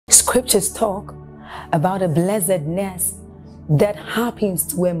Scriptures talk about a blessedness that happens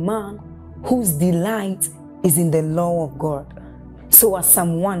to a man whose delight is in the law of God. So as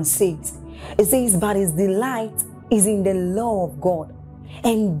Psalm 1 says, it says, but his delight is in the law of God,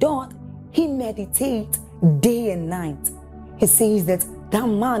 and doth he meditate day and night. He says that that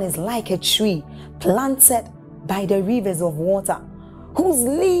man is like a tree planted by the rivers of water, whose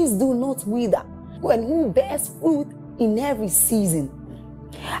leaves do not wither, and who bears fruit in every season.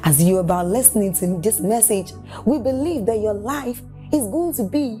 As you're about listening to this message, we believe that your life is going to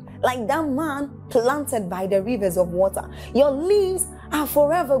be like that man planted by the rivers of water. Your leaves are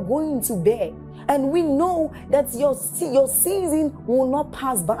forever going to bear. And we know that your season will not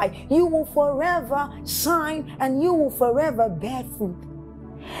pass by. You will forever shine and you will forever bear fruit.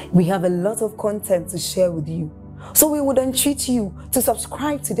 We have a lot of content to share with you. So we would entreat you to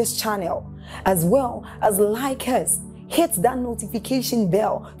subscribe to this channel, as well as like us. Hit that notification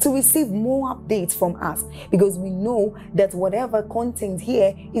bell to receive more updates from us, because we know that whatever content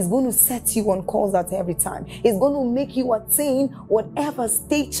here is going to set you on course at every time. It's going to make you attain whatever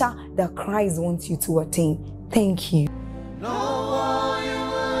stature that Christ wants you to attain. Thank you.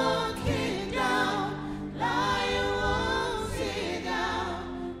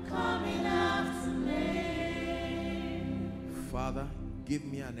 Father, give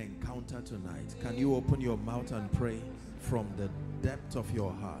me an encounter tonight. Can you open your mouth and pray from the depth of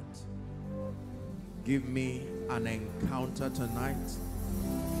your heart? Give me an encounter tonight,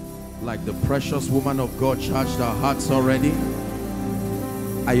 like the precious woman of God charged our hearts already.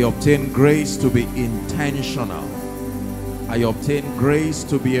 I obtain grace to be intentional. I obtain grace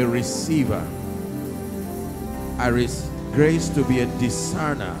to be a receiver. I receive grace to be a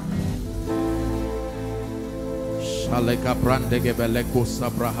discerner.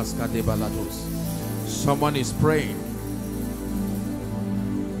 Someone is praying.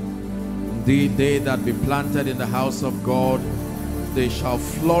 Indeed, they that be planted in the house of God, they shall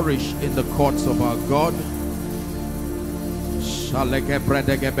flourish in the courts of our God.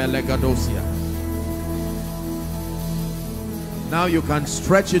 Now you can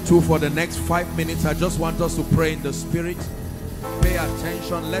stretch it too for the next 5 minutes. I just want us to pray in the Spirit. Pay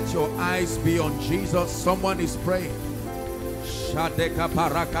attention. Let your eyes be on Jesus. Someone is praying.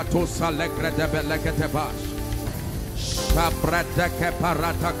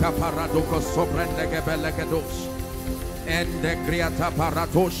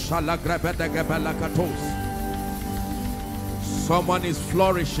 Someone is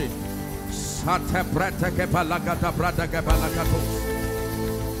flourishing.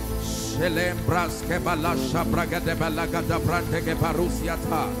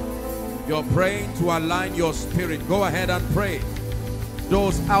 You're praying to align your spirit. Go ahead and pray.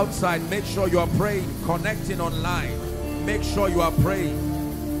 Those outside, make sure you are praying. Connecting online, make sure you are praying.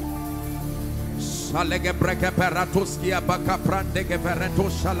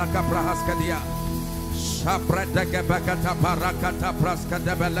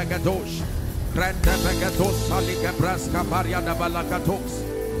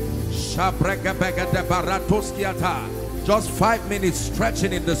 Just 5 minutes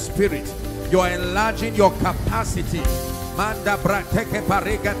stretching in the Spirit. You're enlarging your capacity. Manda brateke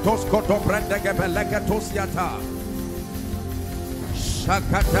parega toskoto brandege belegatos yata.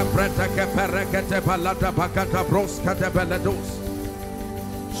 Shakata brateke perekete balata bakata broska de beledos.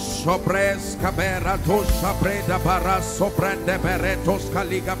 Sobres cabera tos sabreda bara sobrande beretos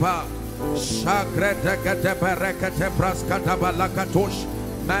kaligaba. Shagrete gete berekete braska de balakatos.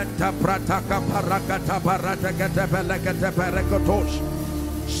 Manta prataka parakata barata gete belegete berekotos.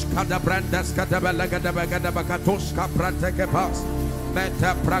 Skada brandas kada belegete begede bakatos kaprateke pas.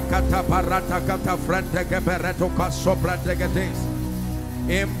 Manta prakata barata kata franteke bereto kasobrate getes.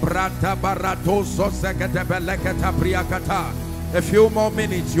 Imbrata baratos osegete belegete priakata. A few more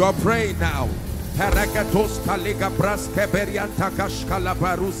minutes, you are praying now. Perekatos kaliga braske berianta kashkala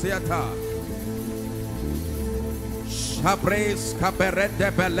barusiata.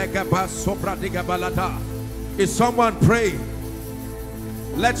 Is someone praying?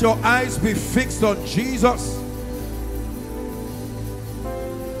 Let your eyes be fixed on Jesus.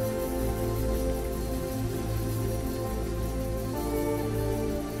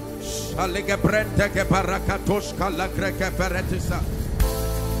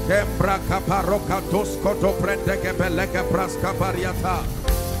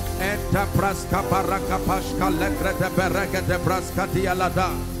 Enta praska baraka pashka lekre de bereke de praska dialada.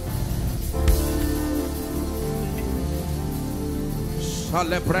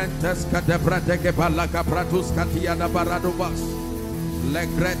 Salebrentes ka de brateke balaka pratuska diana baradubas.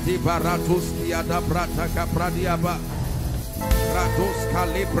 Legreti baratus diada brataka pradiaba.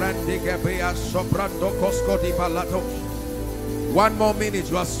 One more minute,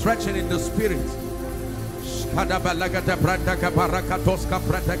 you are stretching in the spirit.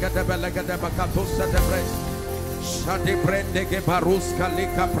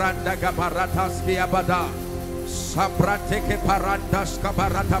 Sabrateke parandas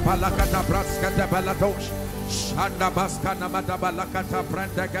kabarata balakata braskata baladosh shanda baskana matabalakata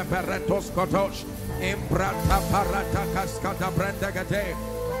brandega beretos kotosh imbrata parata kaskata brandegate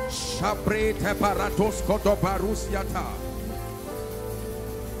shabrite paratos koto barusiata.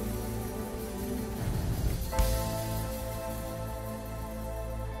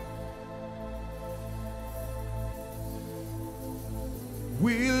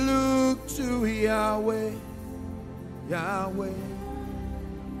 We look to Yahweh, Yahweh.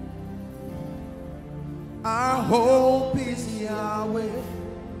 Our hope is Yahweh,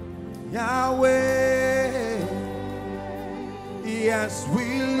 Yahweh. Yes,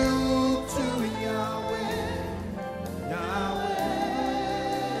 we look to Yahweh,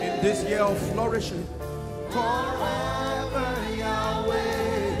 Yahweh. In this year of flourishing, forever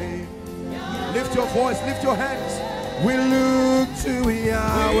Yahweh. Lift your voice, lift your hands. We look to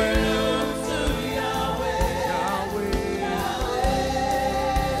Yahweh.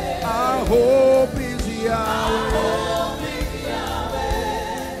 Our hope is Yahweh.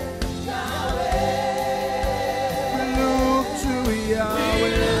 We look to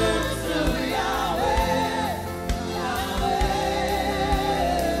Yahweh.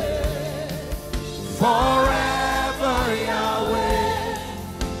 Forever Yahweh.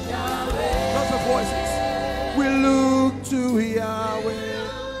 Lots of voices. We look to Yahweh.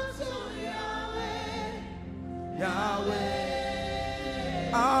 Yahweh.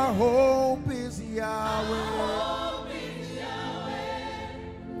 Our hope is Yahweh.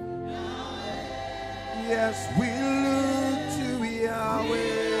 Yes, we look to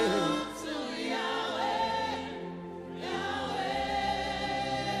Yahweh.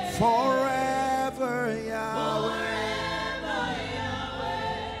 Forever Yahweh.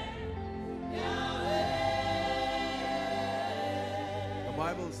 The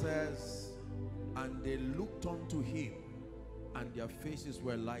Bible says, and they looked unto him, and their faces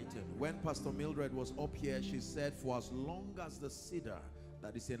were lightened. When Pastor Mildred was up here, she said, for as long as the cedar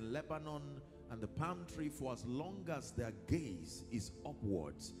that is in Lebanon and the palm tree, for as long as their gaze is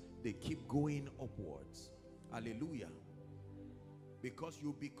upwards, they keep going upwards. Hallelujah. Because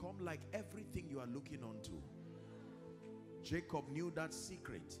you become like everything you are looking onto. Jacob knew that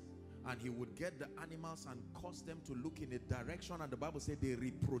secret, and he would get the animals and cause them to look in a direction, and the Bible said they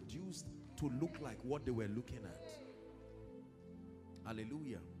reproduced to look like what they were looking at.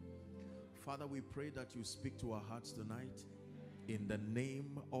 Hallelujah. Father, we pray that you speak to our hearts tonight in the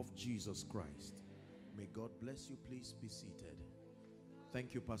name of Jesus Christ. May God bless you. Please be seated.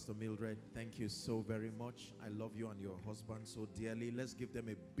 Thank you, Pastor Mildred. Thank you so very much. I love you and your husband so dearly. Let's give them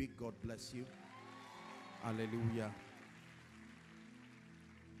a big God bless you. Hallelujah.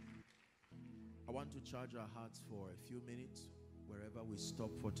 I want to charge our hearts for a few minutes wherever we stop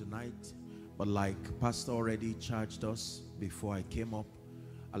for tonight. But like Pastor already charged us before I came up,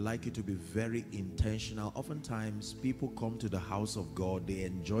 I'd like you to be very intentional. Oftentimes, people come to the house of God, they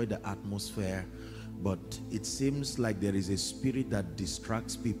enjoy the atmosphere, but it seems like there is a spirit that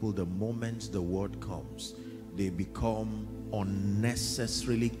distracts people the moment the word comes. They become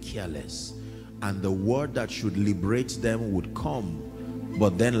unnecessarily careless, and the word that should liberate them would come.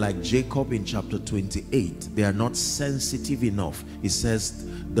 But then, like Jacob in chapter 28, they are not sensitive enough. It says,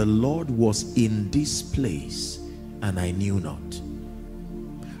 the Lord was in this place and I knew not.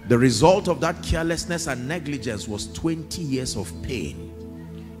 The result of that carelessness and negligence was 20 years of pain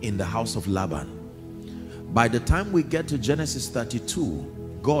in the house of Laban. By the time we get to Genesis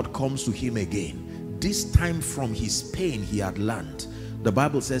 32, God comes to him again. This time from his pain he had learned. The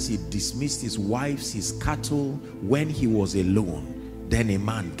Bible says he dismissed his wives, his cattle when he was alone. Then a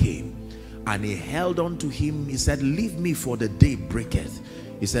man came and he held on to him. He said, leave me, for the day breaketh.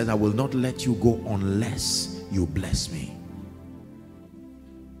 He said, I will not let you go unless you bless me.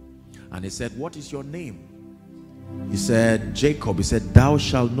 And he said, what is your name? He said, Jacob. He said, thou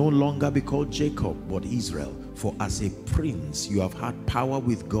shalt no longer be called Jacob, but Israel. For as a prince you have had power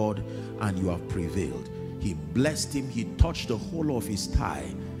with God and you have prevailed. He blessed him. He touched the whole of his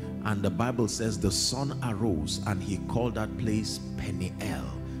thigh. And the Bible says the sun arose and he called that place Peniel.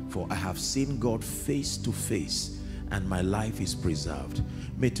 For I have seen God face to face and my life is preserved.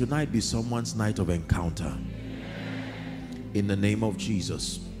 May tonight be someone's night of encounter. In the name of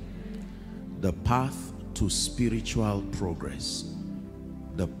Jesus. The path to spiritual progress.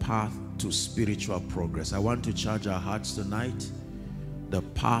 the path to spiritual progress. I want to charge our hearts tonight. The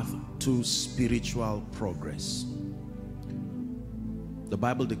path to spiritual progress. The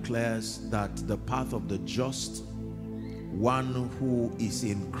Bible declares that the path of the just, one who is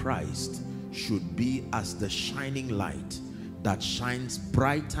in Christ, should be as the shining light that shines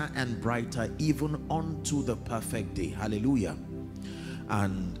brighter and brighter even unto the perfect day. Hallelujah.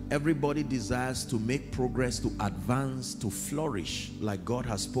 And everybody desires to make progress, to advance, to flourish like God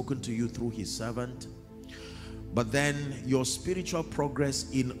has spoken to you through his servant. But then your spiritual progress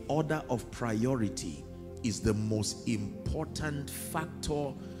in order of priority is the most important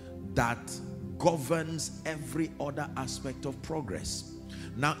factor that governs every other aspect of progress.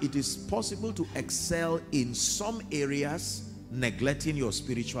 Now, it is possible to excel in some areas, neglecting your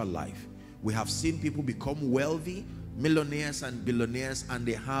spiritual life. We have seen people become wealthy, millionaires and billionaires, and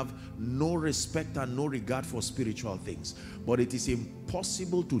they have no respect and no regard for spiritual things. But it is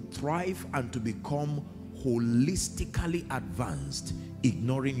impossible to thrive and to become holistically advanced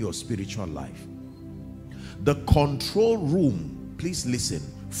ignoring your spiritual life. The control room, please listen,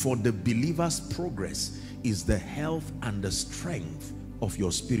 for the believer's progress is the health and the strength of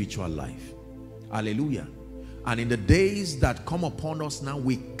your spiritual life. Hallelujah. And in the days that come upon us now,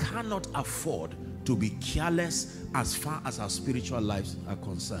 we cannot afford to be careless as far as our spiritual lives are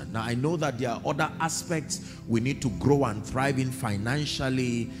concerned. Now, I know that there are other aspects we need to grow and thrive in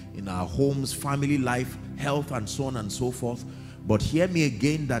financially, in our homes, family life, health, and so on and so forth. But hear me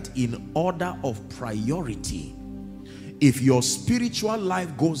again, that in order of priority, if your spiritual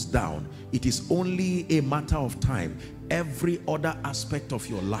life goes down, it is only a matter of time. Every other aspect of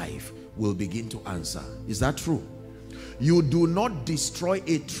your life will begin to answer. Is that true? You do not destroy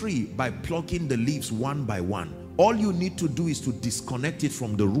a tree by plucking the leaves one by one. All you need to do is to disconnect it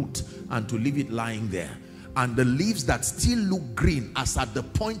from the root and to leave it lying there. And the leaves that still look green as at the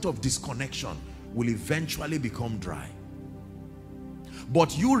point of disconnection will eventually become dry.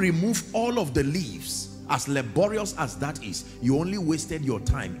 But you remove all of the leaves, as laborious as that is, you only wasted your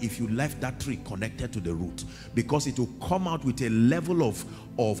time if you left that tree connected to the root, because it will come out with a level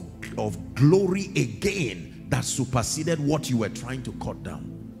of glory again that superseded what you were trying to cut down.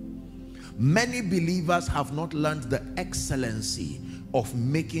 Many believers have not learned the excellency of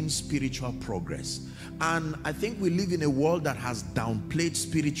making spiritual progress. And I think we live in a world that has downplayed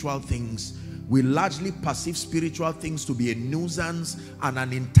spiritual things. We largely perceive spiritual things to be a nuisance and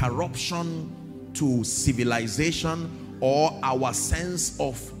an interruption to civilization or our sense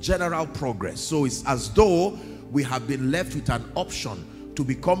of general progress. So it's as though we have been left with an option to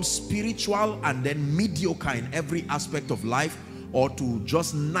become spiritual and then mediocre in every aspect of life, or to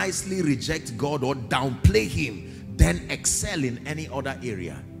just nicely reject God or downplay him, then excel in any other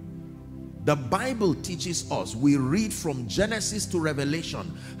area. The Bible teaches us, we read from Genesis to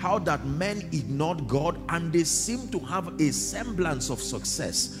Revelation, how that men ignored God and they seem to have a semblance of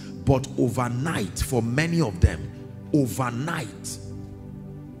success. But overnight, for many of them, overnight,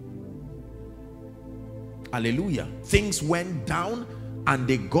 hallelujah, things went down and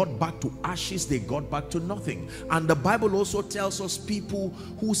they got back to ashes, they got back to nothing. And the Bible also tells us people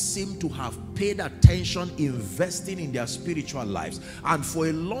who seem to have paid attention, investing in their spiritual lives, and for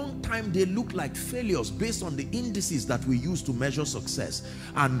a long time they look like failures based on the indices that we use to measure success.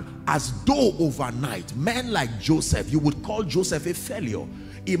 And as though overnight, men like Joseph, you would call Joseph a failure.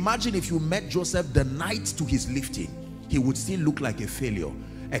 Imagine if you met Joseph the night to his lifting, he would still look like a failure,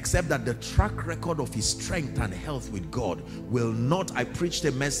 except that the track record of his strength and health with God will not. I preached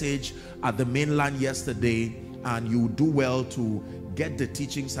a message at the mainland yesterday, and you do well to get the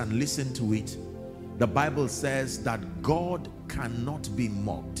teachings and listen to it. The Bible says that God cannot be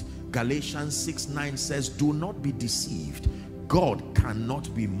mocked. Galatians 6:9 says, do not be deceived. God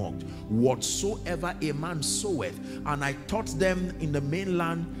cannot be mocked. Whatsoever a man soweth, and I taught them in the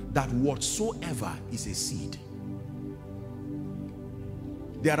mainland that whatsoever is a seed.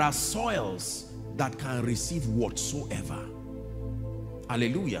 There are soils that can receive whatsoever.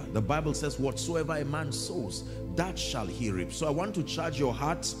 Hallelujah. The Bible says whatsoever a man sows, that shall he reap. So I want to charge your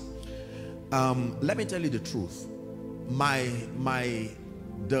heart. Let me tell you the truth.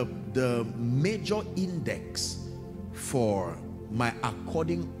 The major index for my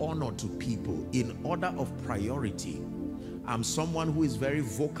according honor to people in order of priority, I'm someone who is very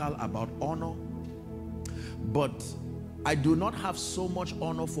vocal about honor, but I do not have so much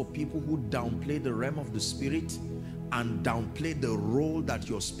honor for people who downplay the realm of the spirit and downplay the role that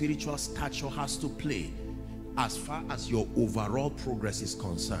your spiritual stature has to play as far as your overall progress is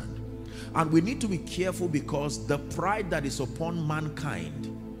concerned. And we need to be careful, because the pride that is upon mankind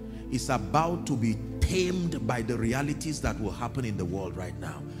is about to be tamed by the realities that will happen in the world right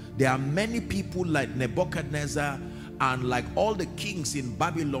now. There are many people like Nebuchadnezzar and like all the kings in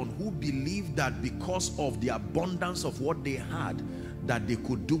Babylon who believed that because of the abundance of what they had, that they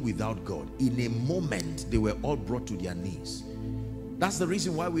could do without God. In a moment, they were all brought to their knees. That's the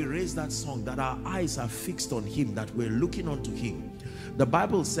reason why we raise that song, that our eyes are fixed on him, that we're looking unto him. The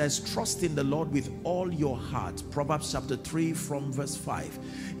Bible says, trust in the Lord with all your heart. Proverbs chapter 3 from verse 5.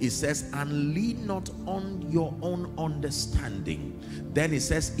 It says, and lean not on your own understanding. Then it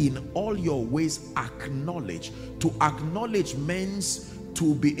says, in all your ways acknowledge. To acknowledge means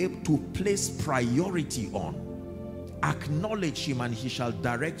to be able to place priority on. Acknowledge him and he shall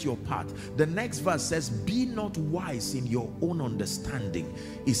direct your path. The next verse says, be not wise in your own understanding.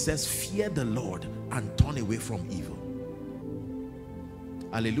 It says, fear the Lord and turn away from evil.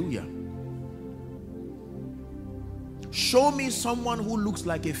 Hallelujah. Show me someone who looks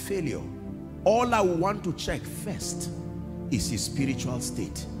like a failure. All I want to check first is his spiritual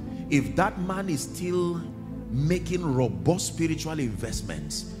state. If that man is still making robust spiritual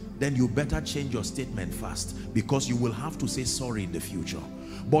investments, then you better change your statement fast, because you will have to say sorry in the future.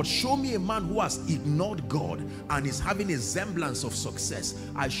 But show me a man who has ignored God and is having a semblance of success.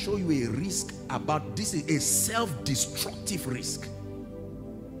 I show you a risk about this. Is a self-destructive risk.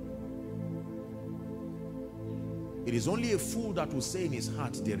 It is only a fool that will say in his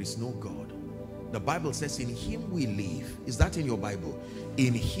heart, there is no God. The Bible says, in him we live. Is that in your Bible?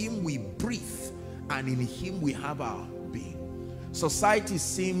 In him we breathe, and in him we have our being. Society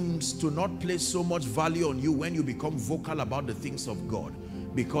seems to not place so much value on you when you become vocal about the things of God,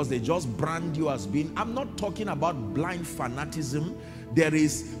 because they just brand you as being, I'm not talking about blind fanaticism. There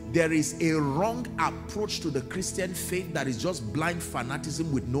is a wrong approach to the Christian faith that is just blind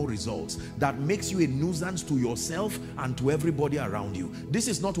fanaticism with no results, that makes you a nuisance to yourself and to everybody around you. This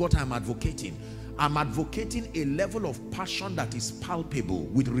is not what I'm advocating. I'm advocating a level of passion that is palpable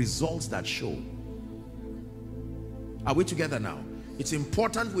with results that show. Are we together now? It's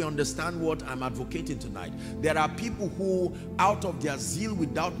important we understand what I'm advocating tonight. There are people who, out of their zeal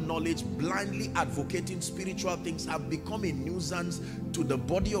without knowledge, blindly advocating spiritual things, have become a nuisance to the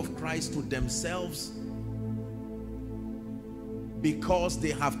body of Christ, to themselves, because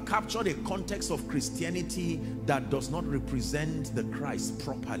they have captured a context of Christianity that does not represent the Christ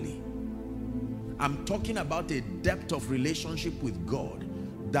properly. I'm talking about a depth of relationship with God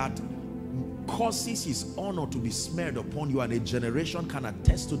that causes his honor to be smeared upon you, and a generation can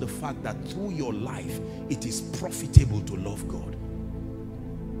attest to the fact that through your life it is profitable to love God.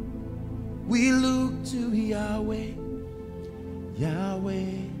 We look to Yahweh,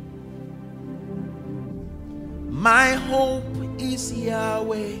 Yahweh. My hope is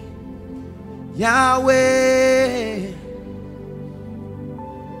Yahweh, Yahweh.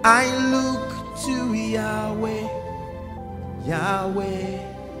 I look to Yahweh, Yahweh.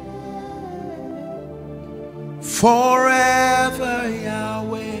 Forever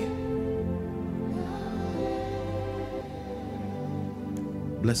Yahweh.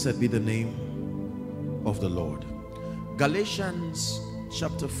 Blessed be the name of the Lord. Galatians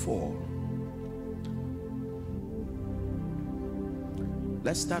chapter 4.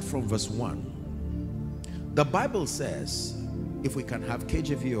 Let's start from verse 1. The Bible says, if we can have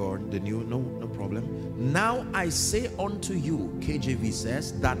KJV or the new, no problem. Now I say unto you, KJV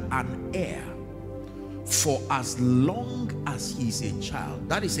says, that an heir, for as long as he is a child,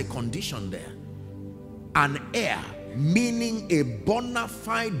 that is a condition there. An heir, meaning a bona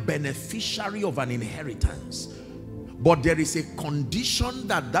fide beneficiary of an inheritance. But there is a condition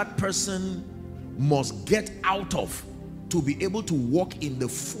that that person must get out of to be able to walk in the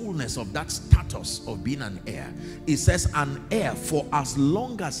fullness of that status of being an heir. It says, an heir, for as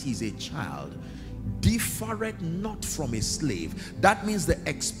long as he's a child, differeth not from a slave. That means the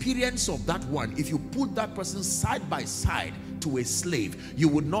experience of that one, if you put that person side by side to a slave, you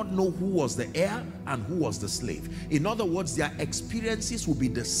would not know who was the heir and who was the slave. In other words, their experiences will be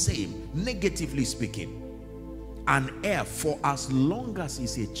the same, negatively speaking. An heir, for as long as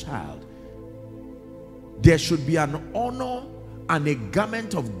he's a child, there should be an honor and a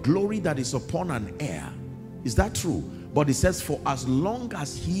garment of glory that is upon an heir. Is that true? But it says, for as long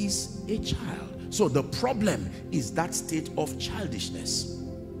as he's a child. So the problem is that state of childishness.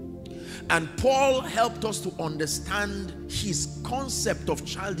 And Paul helped us to understand his concept of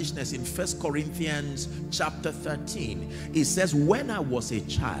childishness in 1 Corinthians chapter 13. He says, when I was a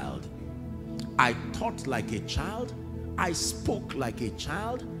child, I thought like a child, I spoke like a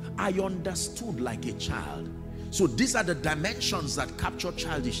child, I understood like a child. So these are the dimensions that capture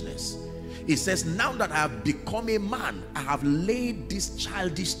childishness. He says, now that I have become a man, I have laid these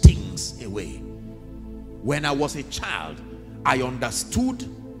childish things away. When I was a child, I understood,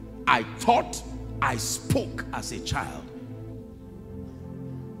 I thought, I spoke as a child.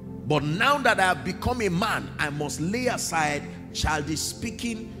 But now that I have become a man, I must lay aside childish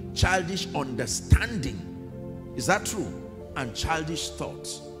speaking, childish understanding. Is that true? And childish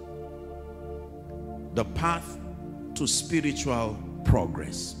thoughts. The path to spiritual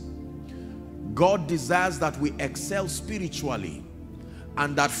progress. God desires that we excel spiritually,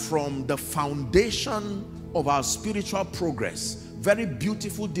 and that from the foundation of our spiritual progress, very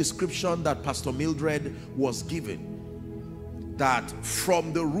beautiful description that Pastor Mildred was given, that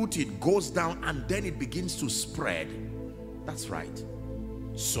from the root it goes down and then it begins to spread. That's right.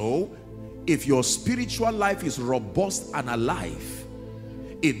 So if your spiritual life is robust and alive,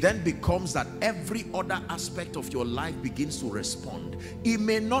 it then becomes that every other aspect of your life begins to respond. It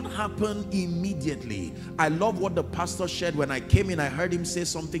may not happen immediately. I love what the pastor shared. When I came in, I heard him say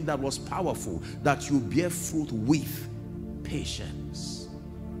something that was powerful, that you bear fruit with patience.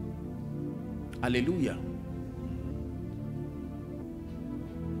 Hallelujah.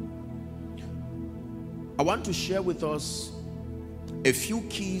 I want to share with us a few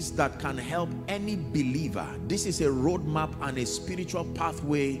keys that can help any believer. This is a roadmap and a spiritual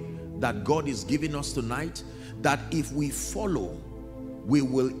pathway that God is giving us tonight, that if we follow, we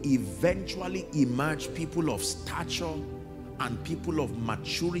will eventually emerge people of stature and people of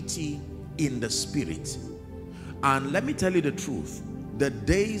maturity in the spirit. And let me tell you the truth, the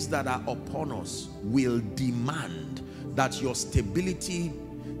days that are upon us will demand that your stability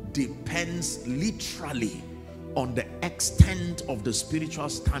depends literally on the extent of the spiritual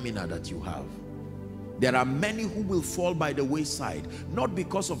stamina that you have. There are many who will fall by the wayside, not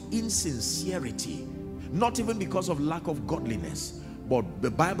because of insincerity, not even because of lack of godliness, but the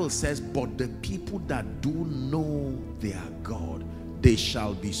Bible says, but the people that do know their God, they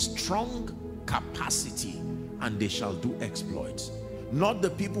shall be strong, capacity, and they shall do exploits. Not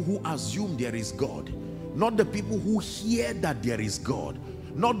the people who assume there is God, not the people who hear that there is God,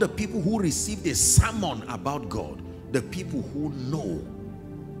 not the people who received a sermon about God, the people who know.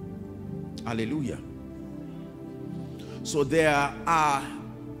 Hallelujah. So there are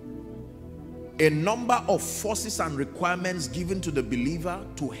a number of forces and requirements given to the believer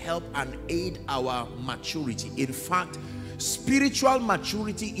to help and aid our maturity. In fact, spiritual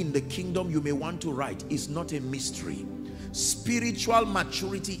maturity in the kingdom, you may want to write, is not a mystery. Spiritual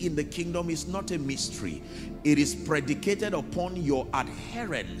maturity in the kingdom is not a mystery. It is predicated upon your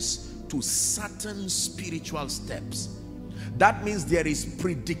adherence to certain spiritual steps. That means there is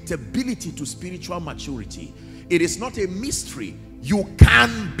predictability to spiritual maturity. It is not a mystery. You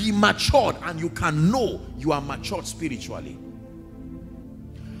can be matured and you can know you are matured spiritually.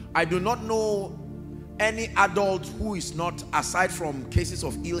 I do not know any adult who is not, aside from cases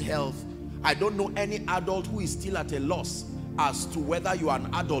of ill health, I don't know any adult who is still at a loss as to whether you are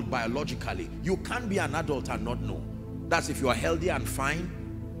an adult biologically. You can't be an adult and not know. That's if you are healthy and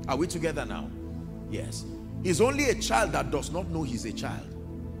fine. Are we together now? Yes. It's only a child that does not know he's a child.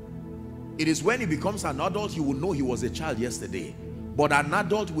 It is when he becomes an adult, you will know he was a child yesterday. But an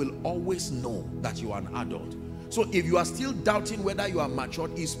adult will always know that you are an adult. So if you are still doubting whether you are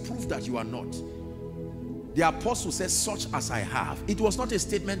matured, it's proof that you are not. The apostle says, such as I have. It was not a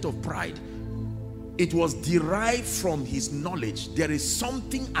statement of pride. It was derived from his knowledge. There is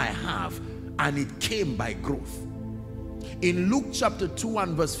something I have, and it came by growth. In Luke chapter 2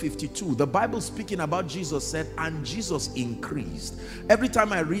 and verse 52, the Bible speaking about Jesus said, and Jesus increased. Every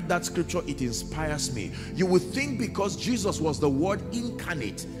time I read that scripture, it inspires me. You would think because Jesus was the Word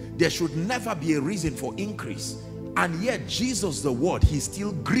incarnate, there should never be a reason for increase. And yet Jesus, the Word, he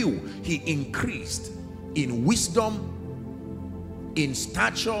still grew. He increased in wisdom, in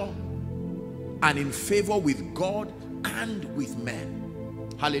stature, and in favor with God and with men.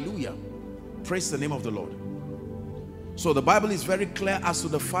 Hallelujah. Praise the name of the Lord. So the Bible is very clear as to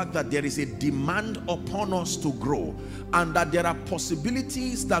the fact that there is a demand upon us to grow, and that there are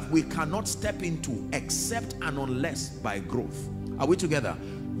possibilities that we cannot step into except and unless by growth. Are we together?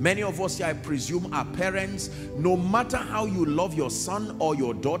 Many of us here, I presume, are parents. No matter how you love your son or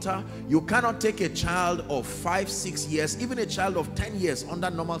your daughter, you cannot take a child of 5, 6 years, even a child of 10 years under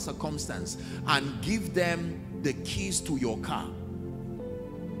normal circumstance, and give them the keys to your car.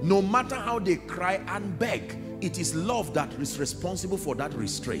 No matter how they cry and beg, it is love that is responsible for that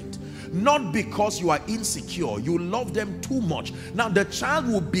restraint. Not because you are insecure, you love them too much. Now the child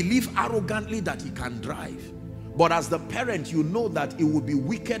will believe arrogantly that he can drive. But as the parent, you know that it will be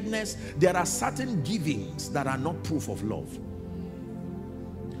wickedness. There are certain givings that are not proof of love.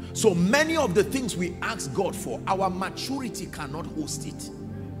 So many of the things we ask God for, our maturity cannot host it.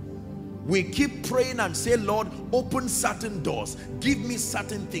 We keep praying and say, Lord, open certain doors, give me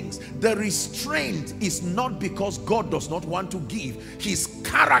certain things. The restraint is not because God does not want to give. His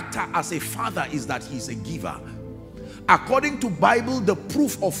character as a father is that he's a giver. According to Bible, the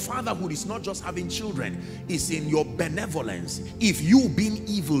proof of fatherhood is not just having children, it's in your benevolence. If you, being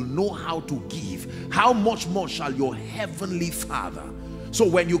evil, know how to give, how much more shall your heavenly Father? So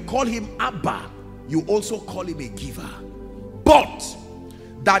when you call him Abba, you also call him a giver. But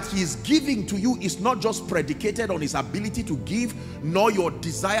that his giving to you is not just predicated on his ability to give, nor your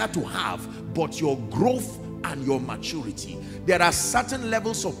desire to have, but your growth and your maturity. There are certain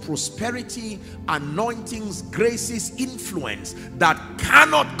levels of prosperity, anointings, graces, influence that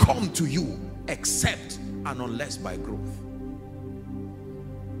cannot come to you except and unless by growth.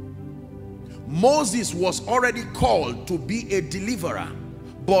 Moses was already called to be a deliverer,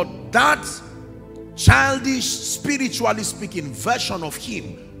 but that childish, spiritually speaking, version of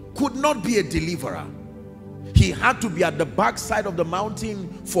him could not be a deliverer. He had to be at the backside of the mountain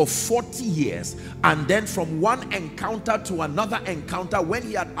for 40 years, and then from one encounter to another encounter, when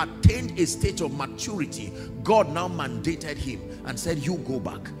he had attained a stage of maturity, God now mandated him and said, you go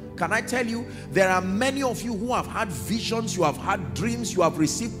back. Can I tell you, there are many of you who have had visions, you have had dreams, you have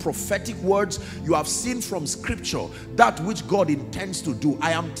received prophetic words, you have seen from scripture that which God intends to do.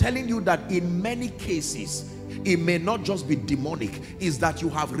 I am telling you that in many cases, it may not just be demonic, is that you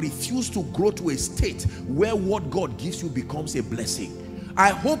have refused to grow to a state where what God gives you becomes a blessing. I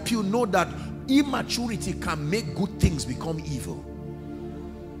hope you know that immaturity can make good things become evil.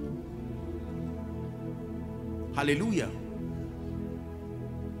 Hallelujah.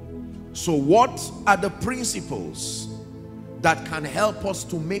 So what are the principles that can help us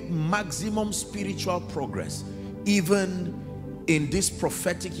to make maximum spiritual progress, even in this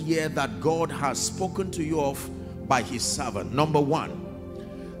prophetic year that God has spoken to you of by his servant? Number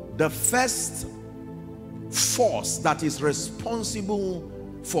one, the first force that is responsible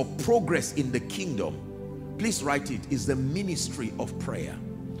for progress in the kingdom, please write it, is the ministry of prayer.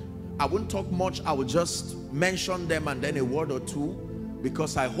 I won't talk much, I will just mention them and then a word or two,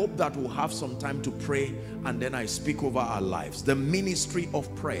 because I hope that we'll have some time to pray and then I speak over our lives. The ministry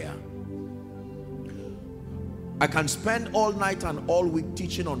of prayer. I can spend all night and all week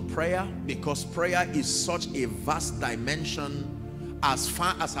teaching on prayer, because prayer is such a vast dimension as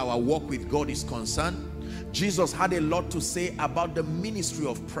far as our walk with God is concerned. Jesus had a lot to say about the ministry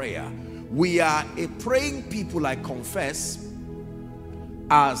of prayer. We are a praying people, I confess,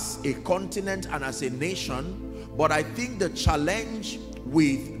 as a continent and as a nation, but I think the challenge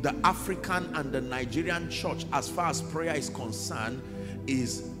with the African and the Nigerian church as far as prayer is concerned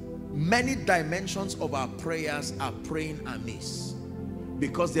is many dimensions of our prayers are praying amiss,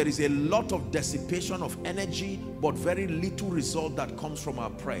 because there is a lot of dissipation of energy but very little result that comes from our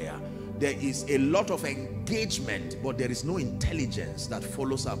prayer. There is a lot of engagement but there is no intelligence that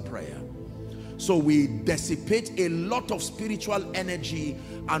follows our prayer. So we dissipate a lot of spiritual energy,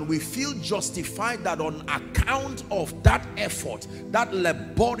 and we feel justified that on account of that effort, that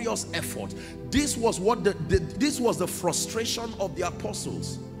laborious effort, this was what this was the frustration of the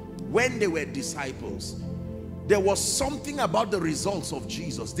apostles when they were disciples. There was something about the results of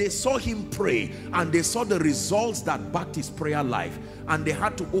Jesus. They saw him pray and they saw the results that backed his prayer life, and they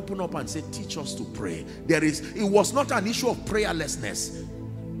had to open up and say, teach us to pray. It was not an issue of prayerlessness.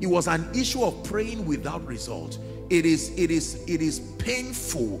 It was an issue of praying without result. It is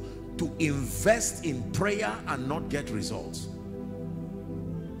painful to invest in prayer and not get results.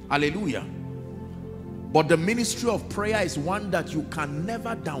 Hallelujah. But the ministry of prayer is one that you can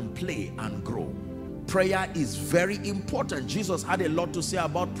never downplay and grow. Prayer is very important. Jesus had a lot to say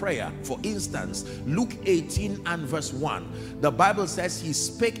about prayer. For instance, Luke 18 and verse 1, the Bible says he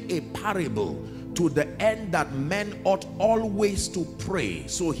spake a parable to the end that men ought always to pray.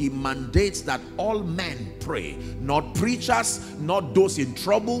 So he mandates that all men pray, not preachers, not those in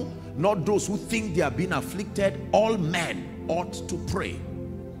trouble, not those who think they are being afflicted. All men ought to pray.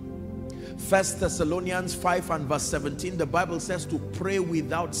 1 Thessalonians 5 and verse 17, the Bible says to pray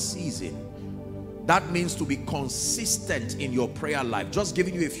without ceasing. That means to be consistent in your prayer life. Just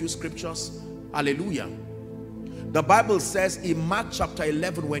giving you a few scriptures. Hallelujah. The Bible says in Mark chapter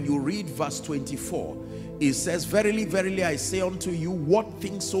 11, when you read verse 24, it says, verily, verily, I say unto you, what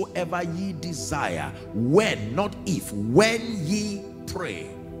things soever ye desire, when, not if, when ye pray.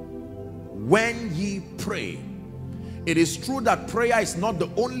 When ye pray. It is true that prayer is not the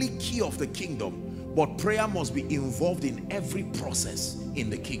only key of the kingdom, but prayer must be involved in every process in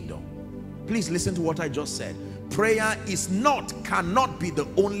the kingdom. Please listen to what I just said. Prayer is not, cannot be the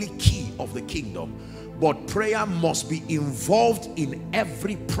only key of the kingdom, but prayer must be involved in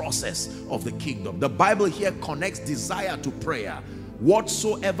every process of the kingdom. The Bible here connects desire to prayer. What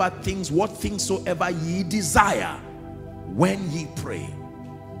things soever ye desire, when ye pray,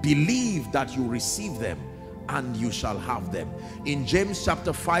 believe that you receive them and you shall have them. In James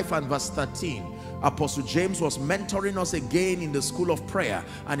chapter 5 and verse 13, Apostle James was mentoring us again in the school of prayer,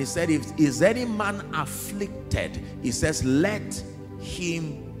 and he said, if is any man afflicted, he says, let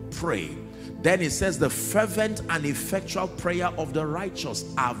him pray. Then he says, the fervent and effectual prayer of the righteous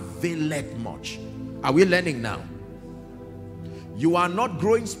availeth much. Are we learning now? You are not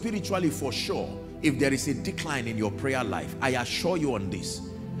growing spiritually for sure if there is a decline in your prayer life. I assure you on this.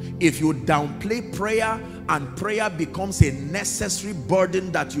 If you downplay prayer and prayer becomes a necessary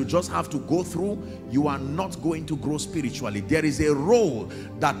burden that you just have to go through, you are not going to grow spiritually. There is a role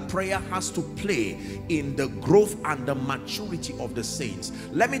that prayer has to play in the growth and the maturity of the saints.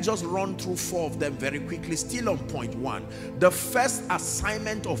 Let me just run through 4 of them very quickly, still on point 1. The first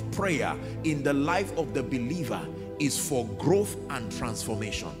assignment of prayer in the life of the believer is for growth and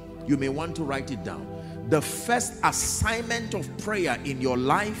transformation. You may want to write it down. The first assignment of prayer in your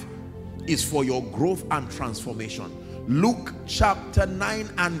life is for your growth and transformation. Luke chapter 9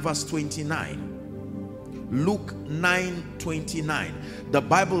 and verse 29. Luke 9:29. The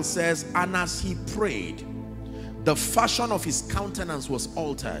Bible says, and as he prayed, the fashion of his countenance was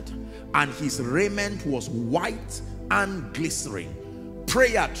altered, and his raiment was white and glistering.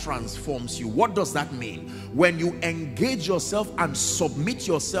 Prayer transforms you. What does that mean? When you engage yourself and submit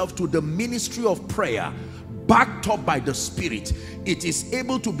yourself to the ministry of prayer, backed up by the Spirit, it is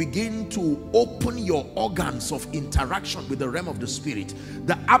able to begin to open your organs of interaction with the realm of the Spirit.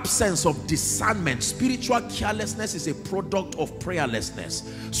 The absence of discernment, spiritual carelessness, is a product of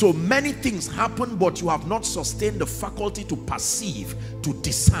prayerlessness. So many things happen, but you have not sustained the faculty to perceive, to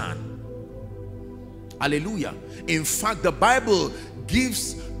discern. Hallelujah. In fact, the Bible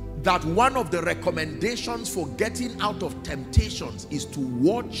gives that one of the recommendations for getting out of temptations is to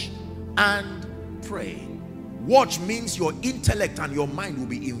watch and pray. Watch means your intellect and your mind will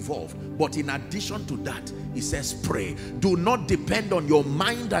be involved, but in addition to that, it says pray. Do not depend on your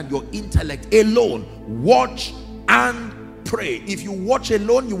mind and your intellect alone. Watch and pray. If you watch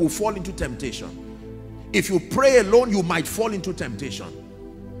alone, you will fall into temptation. If you pray alone, you might fall into temptation.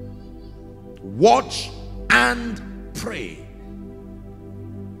 Watch and pray.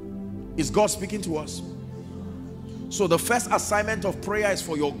 Is God speaking to us? So the first assignment of prayer is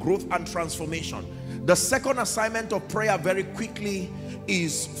for your growth and transformation. The second assignment of prayer, very quickly,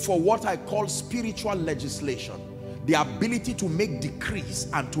 is for what I call spiritual legislation. The ability to make decrees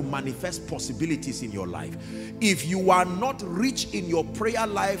and to manifest possibilities in your life. If you are not rich in your prayer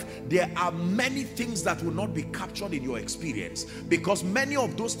life, there are many things that will not be captured in your experience, because many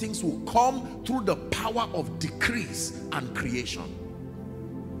of those things will come through the power of decrees and creation.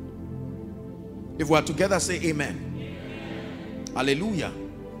 If we are together, say amen. Amen. Hallelujah.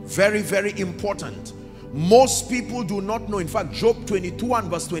 Very, very important. Most people do not know. In fact, Job 22 and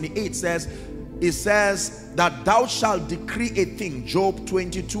verse 28 says, it says that thou shalt decree a thing. Job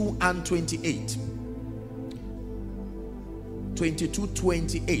 22 and 28.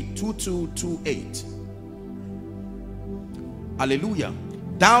 22:28. 22:28. Hallelujah.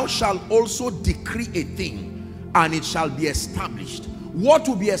 Thou shalt also decree a thing, and it shall be established. What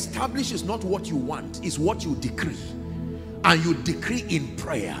will be established is not what you want, is what you decree. And you decree in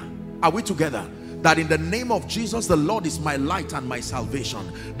prayer. Are we together? That in the name of Jesus, the Lord is my light and my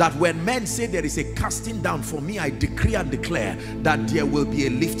salvation. That when men say there is a casting down, for me, I decree and declare that there will be a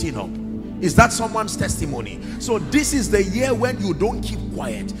lifting up. Is that someone's testimony? So this is the year when you don't keep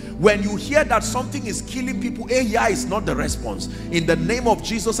quiet. When you hear that something is killing people, yeah, it's not the response. In the name of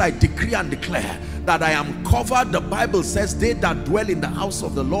Jesus, I decree and declare that I am covered. The Bible says, they that dwell in the house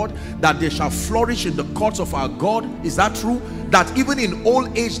of the Lord, that they shall flourish in the courts of our God. Is that true? That even in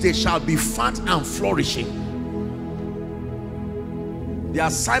old age they shall be fat and flourishing. The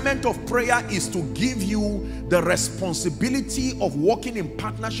assignment of prayer is to give you the responsibility of walking in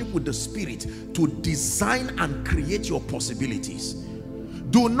partnership with the Spirit to design and create your possibilities.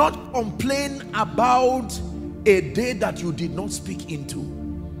 Do not complain about a day that you did not speak into.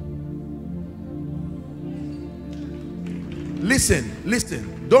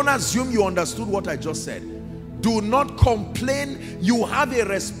 Listen. Don't assume you understood what I just said. Do not complain. You have a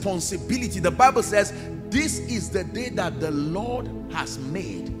responsibility. The Bible says, this is the day that the Lord has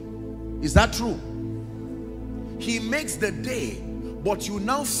made. Is that true? He makes the day, but you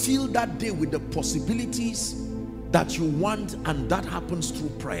now fill that day with the possibilities that you want, and that happens through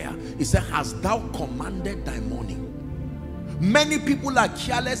prayer. He said, hast thou commanded thy morning? Many people are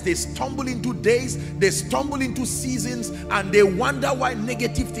careless. They stumble into days, they stumble into seasons, and they wonder why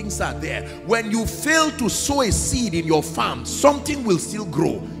negative things are there. When you fail to sow a seed in your farm, something will still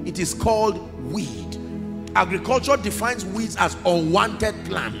grow. It is called weed. Agriculture defines weeds as unwanted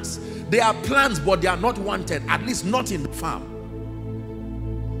plants. They are plants, but they are not wanted, at least not in the farm.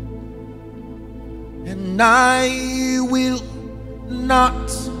 And I will not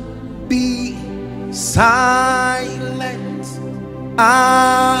be silent.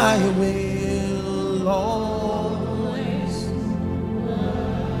 I will always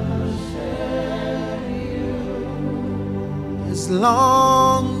worship you as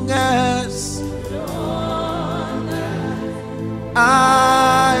long as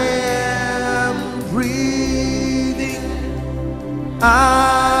I am breathing.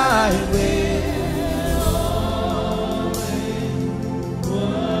 I will always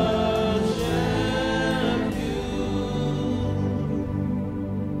worship you.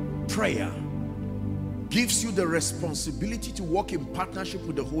 Prayer gives you the responsibility to walk in partnership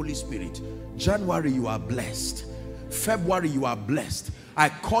with the Holy Spirit. January, you are blessed. February, you are blessed. I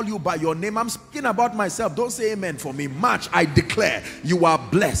call you by your name. I'm speaking about myself. Don't say amen for me. March, I declare you are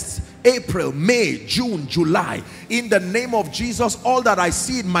blessed. April, May, June, July, in the name of Jesus, all that I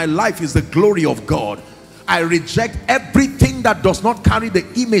see in my life is the glory of God. I reject everything that does not carry the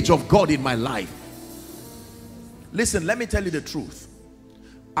image of God in my life. Listen, let me tell you the truth.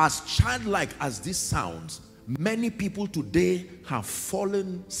 As childlike as this sounds, many people today have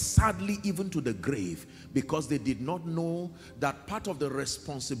fallen sadly even to the grave because they did not know that part of the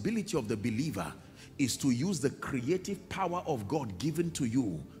responsibility of the believer is to use the creative power of God given to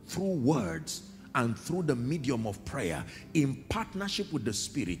you through words and through the medium of prayer in partnership with the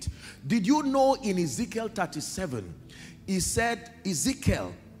Spirit. Did you know in Ezekiel 37, he said,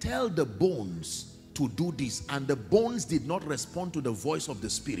 Ezekiel, tell the bones to do this, and the bones did not respond to the voice of the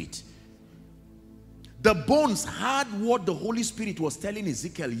Spirit. The bones heard what the Holy Spirit was telling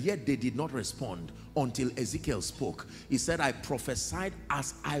Ezekiel, yet they did not respond until Ezekiel spoke. He said, I prophesied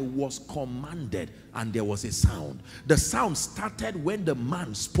as I was commanded, and there was a sound. The sound started when the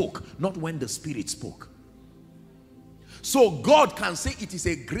man spoke, not when the Spirit spoke. So God can say it is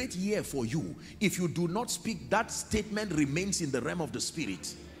a great year for you. If you do not speak, that statement remains in the realm of the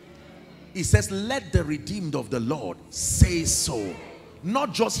Spirit. He says, let the redeemed of the Lord say so.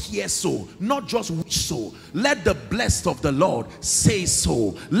 Not just hear so, not just wish so. Let the blessed of the Lord say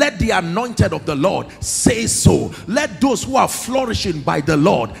so. Let the anointed of the Lord say so. Let those who are flourishing by the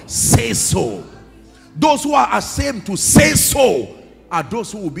Lord say so. Those who are ashamed to say so are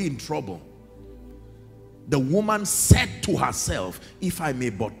those who will be in trouble. The woman said to herself, if I may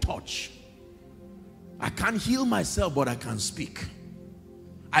but touch. I can't heal myself, but I can speak.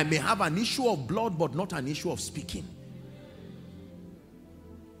 I may have an issue of blood, but not an issue of speaking.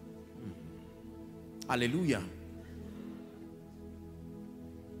 Hallelujah.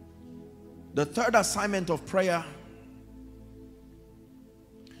 The third assignment of prayer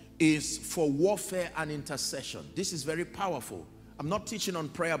is for warfare and intercession. This is very powerful. I'm not teaching on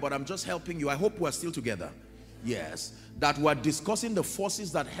prayer, but I'm just helping you. I hope we're still together. Yes, that we're discussing the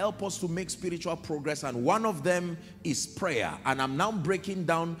forces that help us to make spiritual progress, and one of them is prayer. And I'm now breaking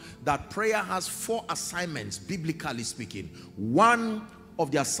down that prayer has 4 assignments, biblically speaking. One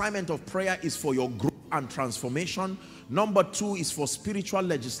of the assignment of prayer is for your growth and transformation. Number 2 is for spiritual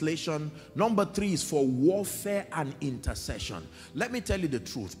legislation. Number 3 is for warfare and intercession. Let me tell you the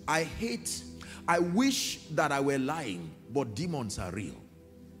truth. I wish that I were lying, but demons are real.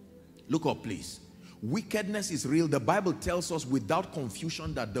 Look up, please. Wickedness is real. The Bible tells us without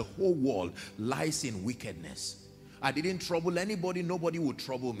confusion that the whole world lies in wickedness. I didn't trouble anybody. Nobody would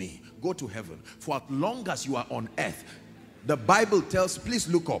trouble me. Go to heaven. For as long as you are on earth, the Bible tells, please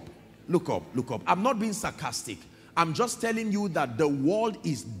look up, look up, look up. I'm not being sarcastic. I'm just telling you that the world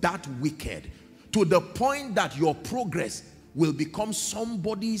is that wicked to the point that your progress will become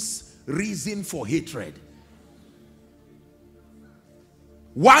somebody's reason for hatred.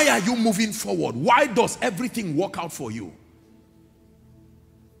 Why are you moving forward? Why does everything work out for you?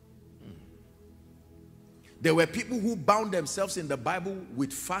 There were people who bound themselves in the Bible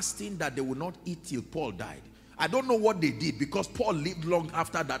with fasting that they would not eat till Paul died. I don't know what they did, because Paul lived long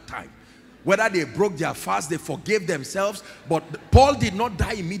after that time. Whether they broke their fast, they forgave themselves. But Paul did not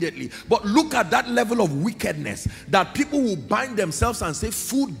die immediately. But look at that level of wickedness, that people will bind themselves and say,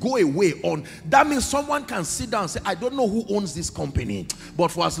 food, go away. On that means someone can sit down and say, I don't know who owns this company, but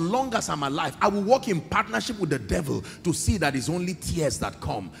for as long as I'm alive, I will work in partnership with the devil to see that it's only tears that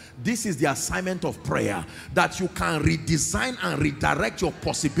come. This is the assignment of prayer, that you can redesign and redirect your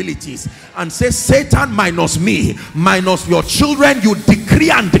possibilities and say, Satan minus me, minus your children, you decree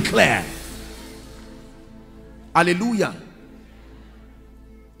and declare. Hallelujah.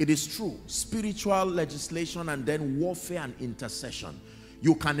 It is true. Spiritual legislation and then warfare and intercession.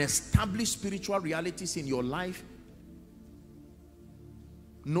 You can establish spiritual realities in your life.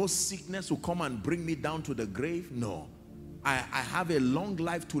 No sickness will come and bring me down to the grave. No. I have a long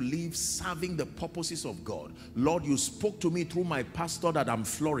life to live serving the purposes of God. Lord, you spoke to me through my pastor that I'm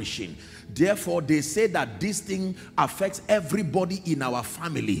flourishing. Therefore, they say that this thing affects everybody in our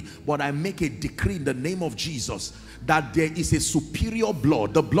family. But I make a decree in the name of Jesus that there is a superior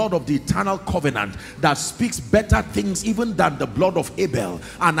blood, the blood of the eternal covenant, that speaks better things even than the blood of Abel.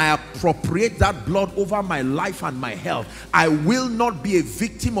 And I appropriate that blood over my life and my health. I will not be a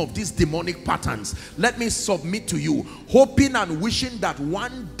victim of these demonic patterns. Let me submit to you, hoping and wishing that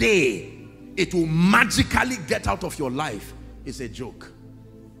one day it will magically get out of your life is a joke.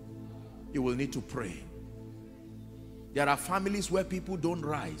 You will need to pray. There are families where people don't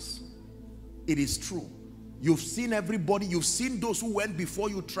rise. It is true. You've seen everybody, you've seen those who went before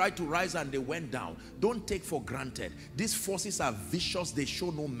you tried to rise and they went down. Don't take for granted. These forces are vicious, they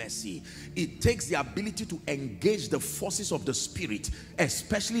show no mercy. It takes the ability to engage the forces of the spirit,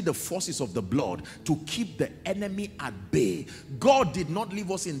 especially the forces of the blood, to keep the enemy at bay. God did not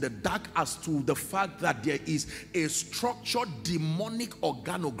leave us in the dark as to the fact that there is a structured demonic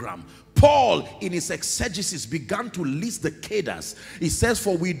organogram. Paul, in his exegesis, began to list the cadres. He says,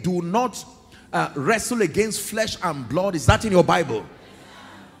 for we do not wrestle against flesh and blood. Is that in your Bible?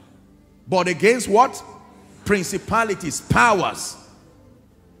 But against what? Principalities, powers,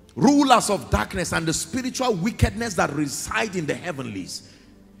 rulers of darkness, and the spiritual wickedness that reside in the heavenlies.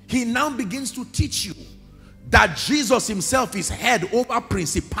 He now begins to teach you that Jesus himself is head over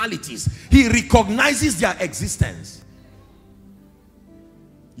principalities. He recognizes their existence.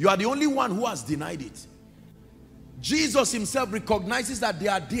 You are the only one who has denied it. Jesus himself recognizes that they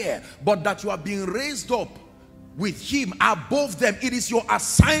are there, but that you are being raised up with him above them. It is your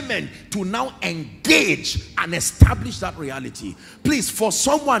assignment to now engage and establish that reality. Please, for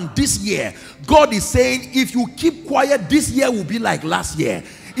someone this year, God is saying, if you keep quiet, this year will be like last year.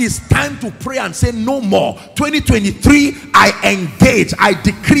 It's time to pray and say, no more. 2023, I engage, I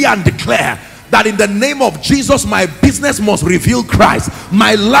decree and declare that in the name of Jesus, my business must reveal Christ.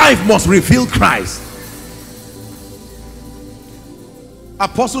 My life must reveal Christ.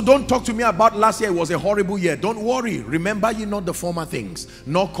 Apostle, don't talk to me about last year. It was a horrible year. Don't worry. Remember ye not the former things,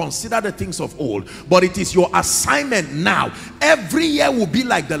 nor consider the things of old. But it is your assignment now. Every year will be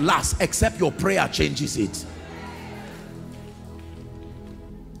like the last, except your prayer changes it.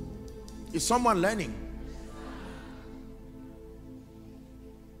 Is someone learning?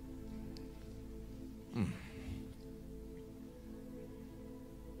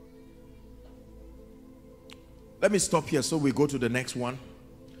 Let me stop here so we go to the next one.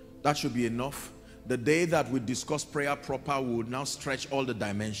 That should be enough. The day that we discuss prayer proper, we will now stretch all the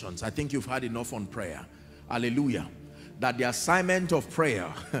dimensions. I think you've had enough on prayer. Hallelujah. That the assignment of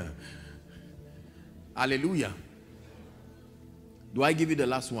prayer. Hallelujah. Do I give you the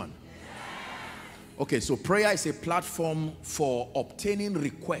last one? Okay, so prayer is a platform for obtaining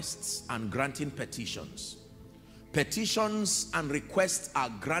requests and granting petitions. Petitions and requests are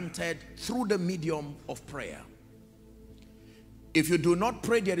granted through the medium of prayer. If you do not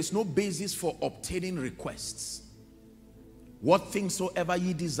pray, there is no basis for obtaining requests. What things soever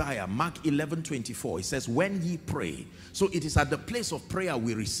ye desire, Mark 11:24, it says, when ye pray. So it is at the place of prayer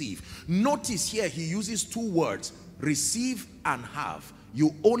we receive. Notice here he uses two words, receive and have.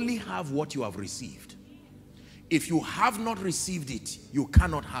 You only have what you have received. If you have not received it, you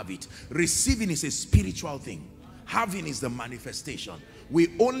cannot have it. Receiving is a spiritual thing. Having is the manifestation.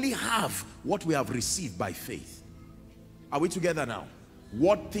 We only have what we have received by faith. Are we together now?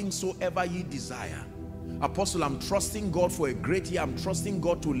 What things soever ye desire. Apostle, I'm trusting God for a great year. I'm trusting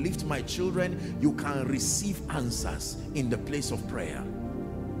God to lift my children. You can receive answers in the place of prayer.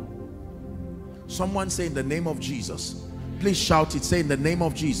 Someone say, in the name of Jesus. Please shout it. Say, in the name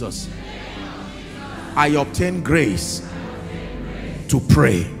of Jesus, I obtain grace to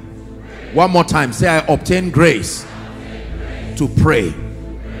pray. One more time. Say, I obtain grace to pray.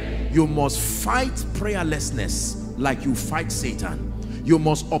 You must fight prayerlessness like you fight Satan. You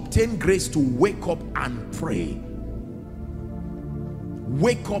must obtain grace to wake up and pray.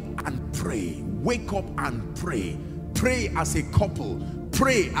 Wake up and pray. Wake up and pray. Pray as a couple.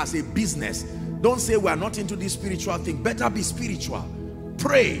 Pray as a business. Don't say we are not into this spiritual thing. Better be spiritual.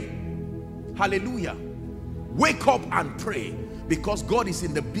 Pray. Hallelujah. Wake up and pray, because God is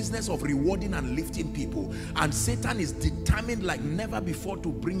in the business of rewarding and lifting people, and Satan is determined like never before to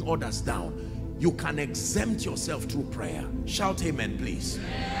bring others down. You can exempt yourself through prayer. Shout amen, please.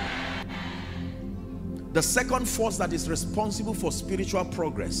 The second force that is responsible for spiritual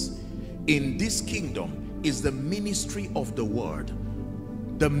progress in this kingdom is the ministry of the word.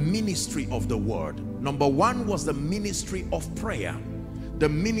 The ministry of the word. Number one was the ministry of prayer. The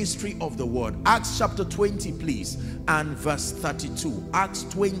ministry of the word. Acts chapter 20, please, and verse 32. Acts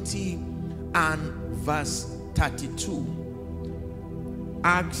 20 and verse 32.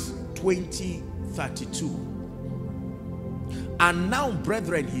 Acts 20, 32. And now,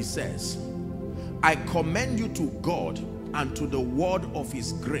 brethren, he says, I commend you to God and to the word of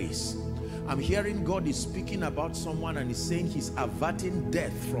his grace. I'm hearing God is speaking about someone, and he's saying he's averting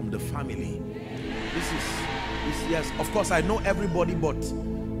death from the family. Yes, of course, I know everybody, but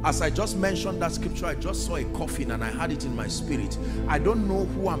as I just mentioned that scripture, I just saw a coffin and I had it in my spirit. I don't know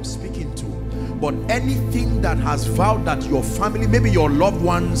who I'm speaking to, but anything that has vowed that your family, maybe your loved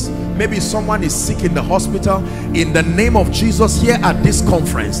ones, maybe someone is sick in the hospital, in the name of Jesus, here at this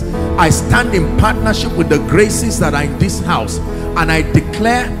conference, I stand in partnership with the graces that are in this house, and I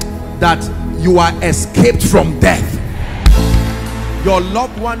declare that you are escaped from death. Your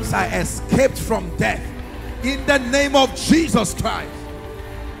loved ones are escaped from death in the name of Jesus Christ.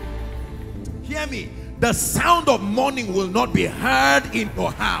 Hear me. The sound of mourning will not be heard in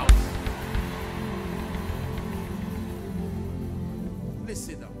your house.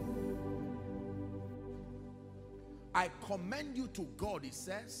 Listen up. I commend you to God, he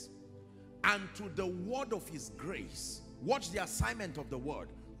says, and to the word of his grace. Watch the assignment of the word.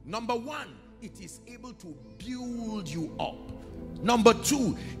 Number one, it is able to build you up. Number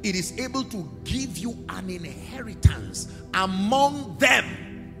two, it is able to give you an inheritance among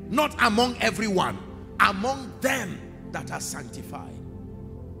them, not among everyone, among them that are sanctified.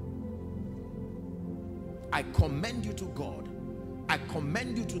 I commend you to God. I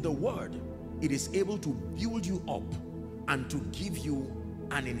commend you to the word. It is able to build you up and to give you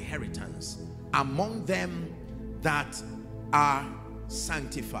an inheritance among them that are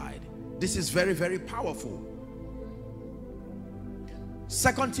sanctified. This is very, very powerful.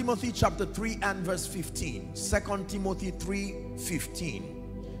 2 Timothy chapter 3 and verse 15. 2 Timothy 3:15.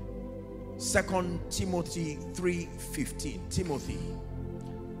 2 Timothy 3:15. Timothy.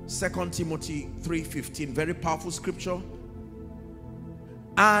 2 Timothy 3:15. Very powerful scripture.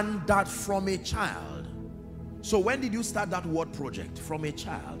 And that from a child. So when did you start that word project? From a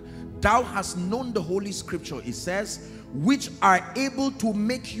child. Thou hast known the holy scripture, it says, which are able to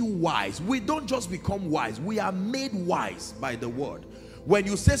make you wise. We don't just become wise, we are made wise by the word. When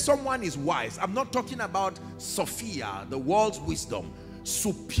you say someone is wise, I'm not talking about Sophia, the world's wisdom.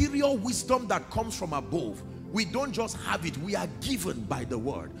 Superior wisdom that comes from above. We don't just have it, we are given by the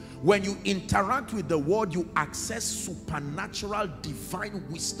word. When you interact with the word, you access supernatural divine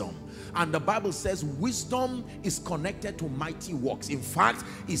wisdom. And the Bible says wisdom is connected to mighty works. In fact,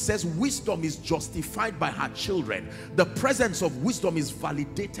 it says wisdom is justified by her children. The presence of wisdom is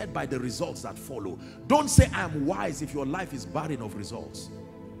validated by the results that follow. Don't say I am wise if your life is barren of results.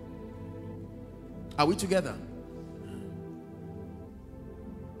 Are we together?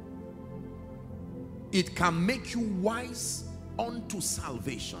 It can make you wise unto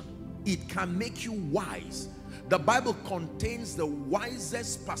salvation. It can make you wise. The Bible contains the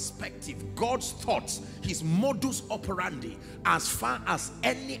wisest perspective, God's thoughts, his modus operandi, as far as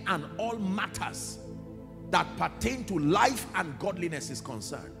any and all matters that pertain to life and godliness is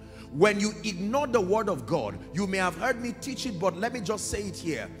concerned. When you ignore the word of God, you may have heard me teach it, but let me just say it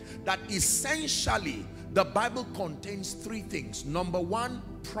here, that essentially the Bible contains three things. Number one,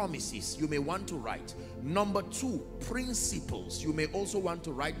 promises. You may want to write. Number two, principles. You may also want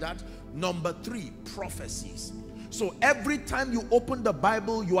to write that. Number three, prophecies. So every time you open the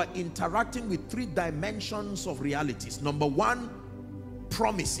Bible, you are interacting with three dimensions of realities. Number one,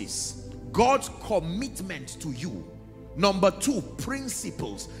 promises. God's commitment to you. Number two,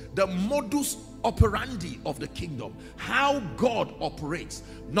 principles. The modus operandi of the kingdom. How God operates.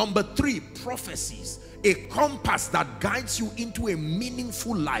 Number three, prophecies. A compass that guides you into a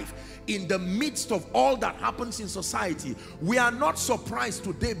meaningful life in the midst of all that happens in society. We are not surprised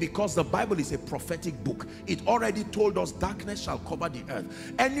today because the Bible is a prophetic book. It already told us darkness shall cover the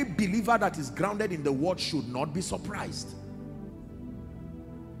earth. Any believer that is grounded in the word should not be surprised.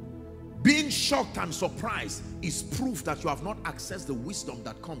 Being shocked and surprised is proof that you have not accessed the wisdom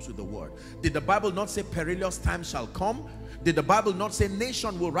that comes with the word. Did the Bible not say perilous times shall come? Did the Bible not say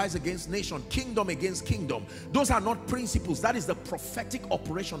nation will rise against nation, kingdom against kingdom? Those are not principles. That is the prophetic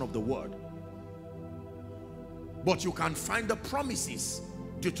operation of the word. But you can find the promises.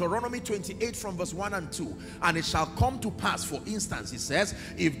 Deuteronomy 28 from verse 1 and 2. And it shall come to pass, for instance, it says,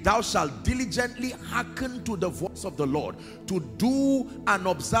 if thou shalt diligently hearken to the voice of the Lord, to do and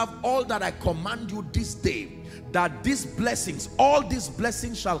observe all that I command you this day, that these blessings, all these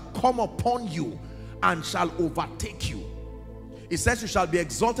blessings shall come upon you and shall overtake you. It says you shall be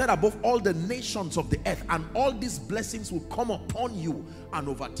exalted above all the nations of the earth, and all these blessings will come upon you and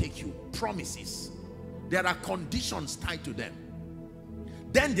overtake you. Promises. There are conditions tied to them.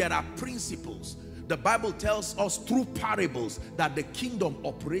 Then there are principles. The Bible tells us through parables that the kingdom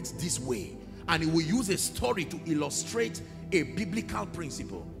operates this way, and it will use a story to illustrate a biblical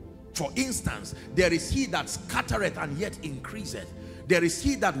principle. For instance, there is he that scattereth and yet increaseth. There is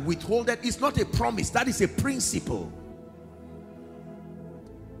he that withholdeth. It's not a promise, that is a principle.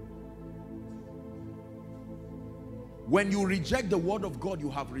 When you reject the word of God, you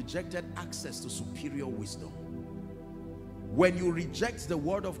have rejected access to superior wisdom. When you reject the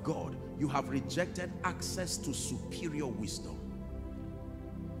word of God, you have rejected access to superior wisdom.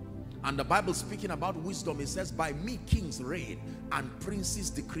 And the Bible, speaking about wisdom, it says, by me kings reign and princes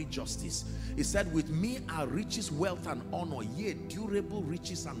decree justice. It said, with me are riches, wealth and honor, yea, durable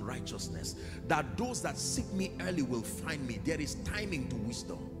riches and righteousness, that those that seek me early will find me. There is timing to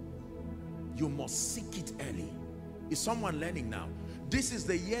wisdom. You must seek it early. Is someone learning now? This is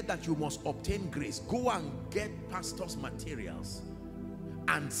the year that you must obtain grace. Go and get pastor's materials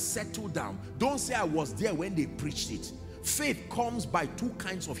and settle down. Don't say I was there when they preached it. Faith comes by two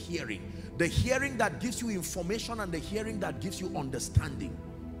kinds of hearing. The hearing that gives you information and the hearing that gives you understanding.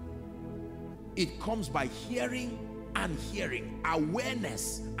 It comes by hearing and hearing,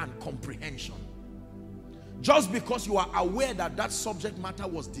 awareness and comprehension. Just because you are aware that that subject matter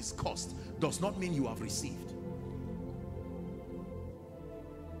was discussed does not mean you have received.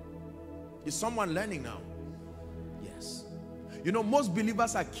 Is someone learning now? Yes. You know, most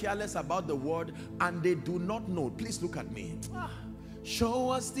believers are careless about the word and they do not know. Please look at me. Show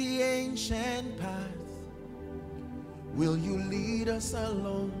us the ancient path. Will you lead us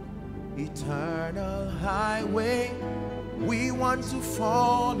along eternal highway? We want to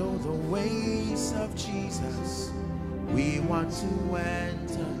follow the ways of Jesus. We want to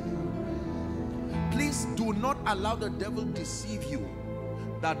enter. Please do not allow the devil deceive you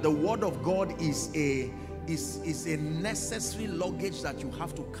that the word of God is a necessary luggage that you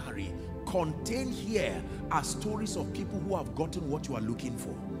have to carry. Contained here are stories of people who have gotten what you are looking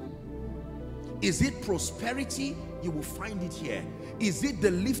for. Is it prosperity? You will find it here. Is it the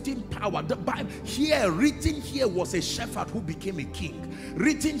lifting power? The Bible here, written here, was a shepherd who became a king.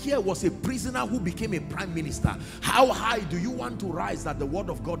 Written here was a prisoner who became a prime minister. How high do you want to rise that the word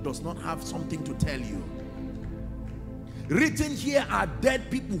of God does not have something to tell you? Written here are dead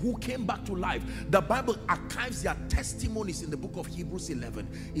people who came back to life. The Bible archives their testimonies in the book of Hebrews 11.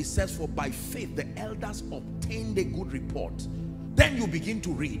 It says, for by faith the elders obtained a good report. Then you begin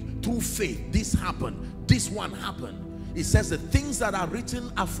to read, through faith this happened, this one happened. It says the things that are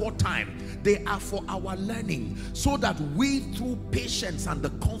written aforetime, they are for our learning, so that we through patience and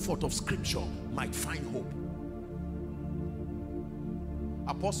the comfort of scripture might find hope.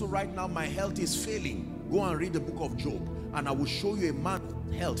 Apostle, right now my health is failing. Go and read the book of Job, and I will show you a man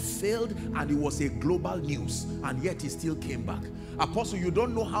whose health failed and it was a global news, and yet he still came back. Apostle, you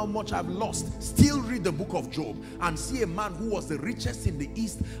don't know how much I've lost. Still read the book of Job and see a man who was the richest in the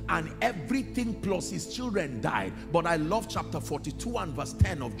east, and everything plus his children died. But I love chapter 42 and verse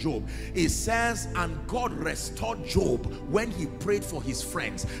 10 of Job. It says, and God restored Job when he prayed for his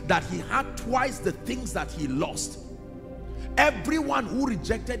friends, that he had twice the things that he lost. Everyone who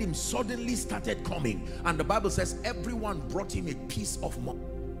rejected him suddenly started coming, and the Bible says everyone brought him a piece of money.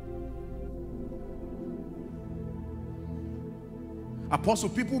 Apostle,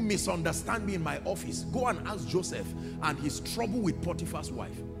 people misunderstand me in my office. Go and ask Joseph and his trouble with Potiphar's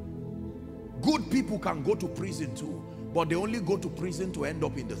wife. Good people can go to prison too, but they only go to prison to end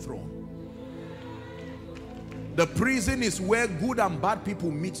up in the throne. The prison is where good and bad people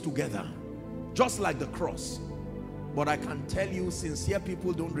meet together, just like the cross. But I can tell you, sincere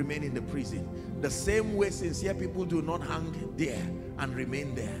people don't remain in the prison. The same way sincere people do not hang there and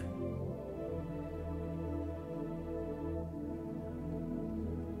remain there.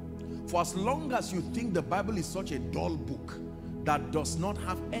 For as long as you think the Bible is such a dull book that does not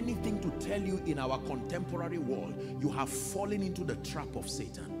have anything to tell you in our contemporary world, you have fallen into the trap of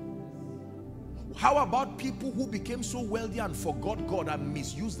Satan. How about people who became so wealthy and forgot God and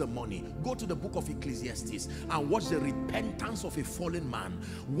misused the money? Go to the book of Ecclesiastes and watch the repentance of a fallen man.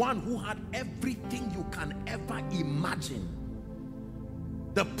 One who had everything you can ever imagine.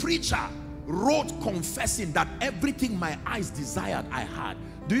 The preacher wrote confessing that everything my eyes desired I had.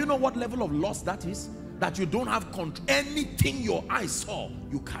 Do you know what level of loss that is? That you don't have control. Anything your eyes saw,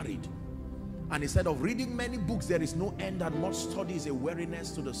 you carried. And instead of reading many books, there is no end, and much study is a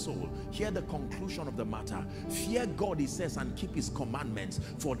weariness to the soul. Hear the conclusion of the matter. Fear God, he says, and keep his commandments,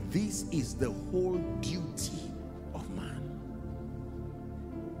 for this is the whole duty of man.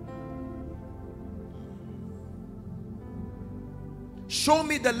 Show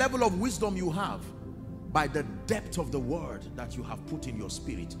me the level of wisdom you have by the depth of the word that you have put in your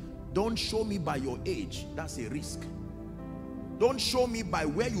spirit. Don't show me by your age. That's a risk. Don't show me by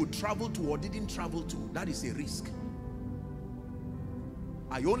where you traveled to or didn't travel to. That is a risk.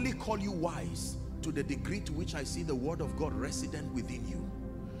 I only call you wise to the degree to which I see the word of God resident within you.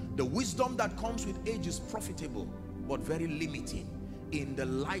 The wisdom that comes with age is profitable, but very limiting in the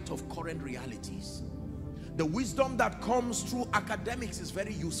light of current realities. The wisdom that comes through academics is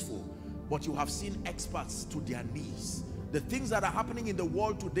very useful, but you have seen experts to their knees. The things that are happening in the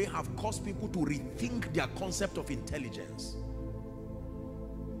world today have caused people to rethink their concept of intelligence.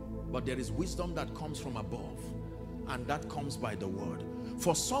 But there is wisdom that comes from above, and that comes by the word.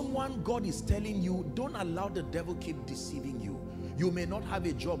 For someone, God is telling you, don't allow the devil keep deceiving you. You may not have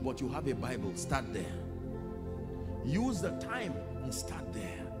a job, but you have a Bible. Start there. Use the time and start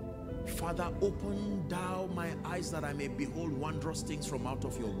there. Father, open thou my eyes that I may behold wondrous things from out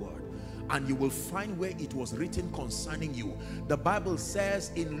of your word. And you will find where it was written concerning you. The Bible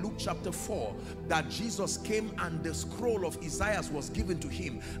says in Luke chapter 4 that Jesus came and the scroll of Isaiah was given to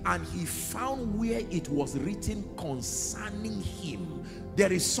him, and he found where it was written concerning him.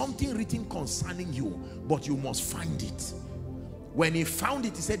 There is something written concerning you, but you must find it. When he found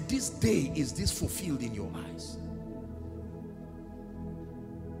it, he said, this day is this fulfilled in your eyes.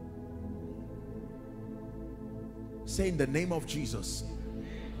 Say, in the name of Jesus,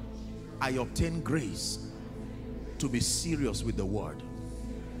 I obtain grace to be serious with the word.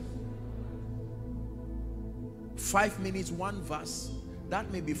 5 minutes, one verse,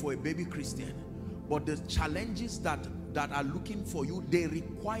 that may be for a baby Christian, but the challenges that are looking for you, they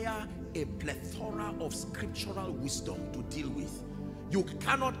require a plethora of scriptural wisdom to deal with. You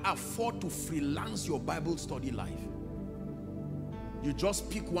cannot afford to freelance your Bible study life. You just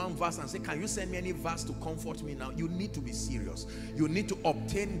pick one verse and say, can you send me any verse to comfort me now? You need to be serious. You need to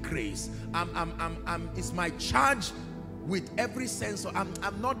obtain grace. It's my charge with every sense.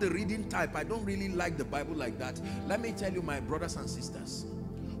 I'm not the reading type. I don't really like the Bible like that. Let me tell you, my brothers and sisters,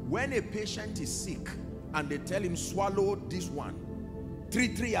 when a patient is sick and they tell him swallow this one,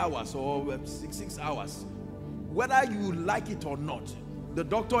 3 hours or 6 hours, whether you like it or not, the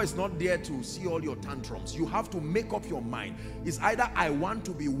doctor is not there to see all your tantrums. You have to make up your mind. It's either I want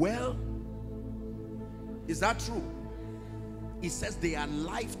to be well. Is that true? It says they are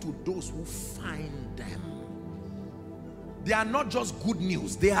life to those who find them. They are not just good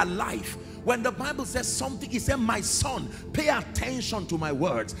news, they are life. When the Bible says something, it says, my son, pay attention to my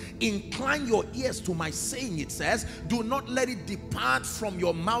words, incline your ears to my saying. It says, do not let it depart from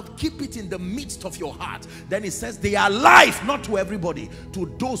your mouth, keep it in the midst of your heart. Then it says, they are life, not to everybody,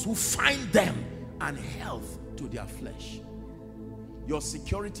 to those who find them, and health to their flesh. Your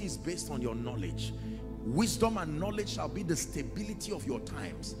security is based on your knowledge. Wisdom and knowledge shall be the stability of your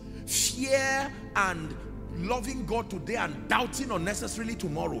times. Fear and loving God today and doubting unnecessarily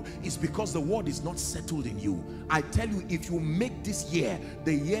tomorrow is because the word is not settled in you. I tell you, if you make this year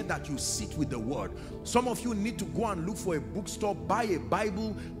the year that you sit with the word, some of you need to go and look for a bookstore, buy a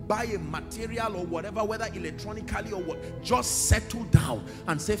Bible, buy a material or whatever, whether electronically or what. Just settle down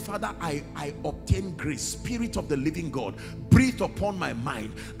and say, Father, I obtain grace. Spirit of the living God, breathe upon my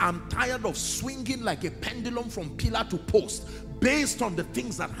mind. I'm tired of swinging like a pendulum from pillar to post. Based on the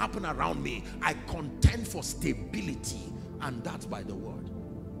things that happen around me, I contend for stability, and that's by the word.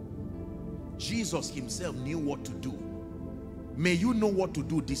 Jesus himself knew what to do. May you know what to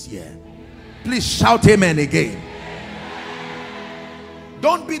do this year. Please shout amen again.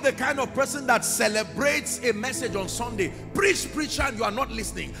 Don't be the kind of person that celebrates a message on Sunday. Preach, and you are not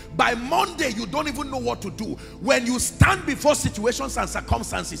listening. By Monday, you don't even know what to do. When you stand before situations and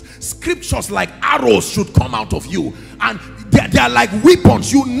circumstances, scriptures like arrows should come out of you. And they are like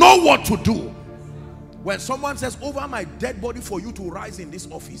weapons. You know what to do. When someone says, over my dead body for you to rise in this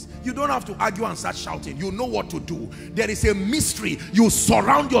office, you don't have to argue and start shouting. You know what to do. There is a mystery. You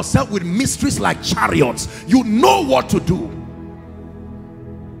surround yourself with mysteries like chariots. You know what to do.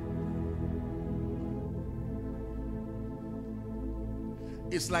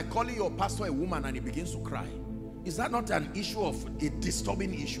 It's like calling your pastor a woman and he begins to cry. Is that not an issue of a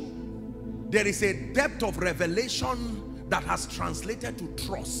disturbing issue? There is a depth of revelation that has translated to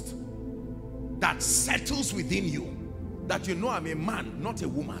trust, that settles within you, that you know I'm a man, not a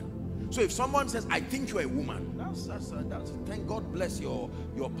woman. So if someone says, I think you're a woman, that's thank God bless your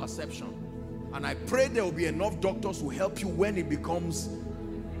perception. And I pray there will be enough doctors who help you when it becomes.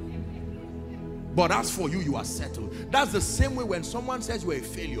 But as for you, you are settled. That's the same way when someone says you're a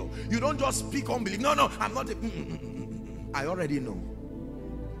failure. You don't just speak unbelief. No, I'm not a... I already know.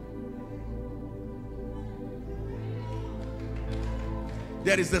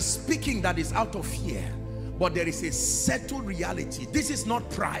 There is the speaking that is out of fear, but there is a settled reality. This is not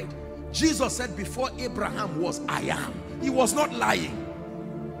pride. Jesus said before Abraham was, I am. He was not lying.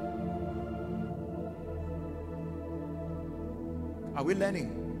 Are we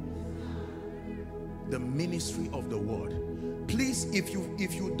learning? The ministry of the word. Please, if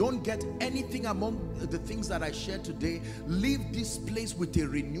you don't get anything among the things that I shared today, leave this place with a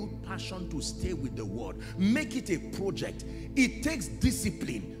renewed passion to stay with the word. Make it a project. It takes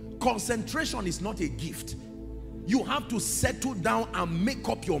discipline. Concentration is not a gift. You have to settle down and make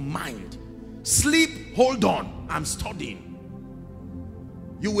up your mind. Sleep, hold on, I'm studying.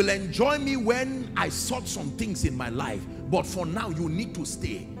 You will enjoy me when I sort some things in my life, but for now you need to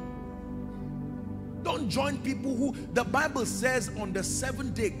stay. Don't join people who, the Bible says on the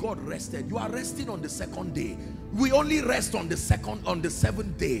 7th day God rested. You are resting on the 2nd day. We only rest on the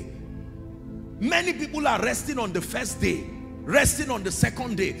 7th day. Many people are resting on the 1st day, resting on the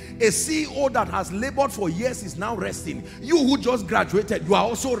 2nd day. A CEO that has labored for years is now resting. You who just graduated, you are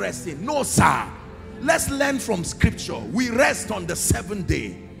also resting. No, sir. Let's learn from scripture. We rest on the 7th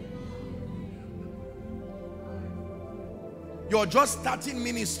day. You're just starting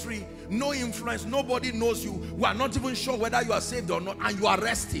ministry, no influence, nobody knows you. We are not even sure whether you are saved or not, and you are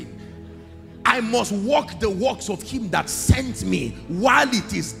resting. I must walk the works of him that sent me while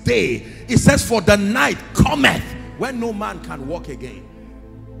it is day. It says, for the night cometh when no man can walk again.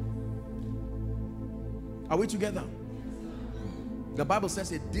 Are we together? The Bible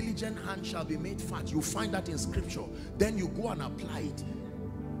says a diligent hand shall be made fat. You find that in scripture. Then you go and apply it.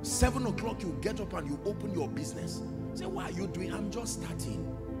 7 o'clock you get up and you open your business. Say, what are you doing? I'm just starting.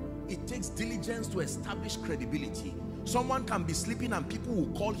 It takes diligence to establish credibility. Someone can be sleeping and people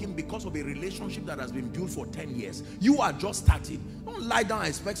will call him because of a relationship that has been built for 10 years. You are just starting. Don't lie down and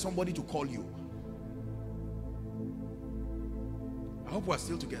expect somebody to call you. I hope we're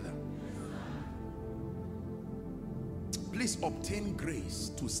still together. Please obtain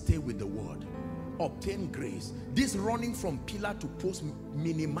grace to stay with the word. Obtain grace. This running from pillar to post,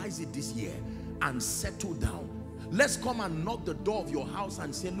 minimize it this year and settle down. Let's come and knock the door of your house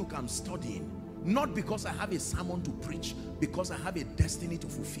and say, look, I'm studying. Not because I have a sermon to preach, because I have a destiny to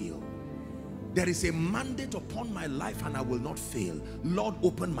fulfill. There is a mandate upon my life and I will not fail. Lord,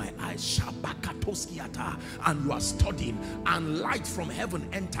 open my eyes. And you are studying and light from heaven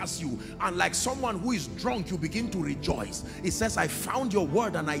enters you. And like someone who is drunk, you begin to rejoice. It says, I found your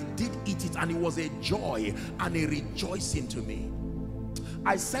word and I did eat it, and it was a joy and a rejoicing to me.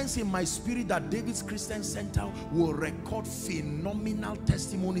 I sense in my spirit that David's Christian Center will record phenomenal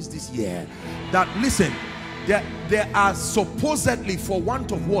testimonies this year. That, listen, there are supposedly, for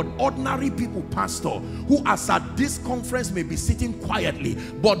want of word, ordinary people, pastor, who as at this conference may be sitting quietly,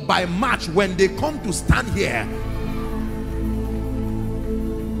 but by March when they come to stand here,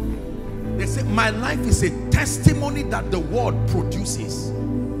 they say, my life is a testimony that the word produces.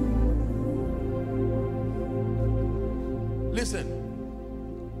 Listen,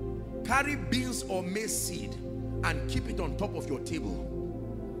 carry beans or maize seed and keep it on top of your table.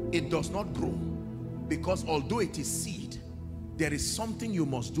 It does not grow, because although it is seed, there is something you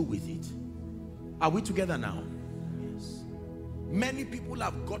must do with it. Are we together now? Yes. Many people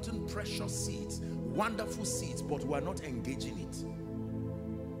have gotten precious seeds, wonderful seeds, but we are not engaging it.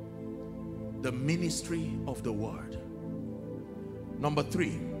 The ministry of the word. Number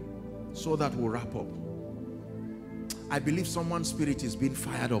 3, so that we'll wrap up. I believe someone's spirit is being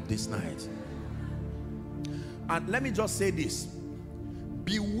fired up this night. And let me just say this.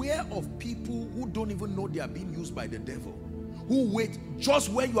 Beware of people who don't even know they are being used by the devil. Who wait just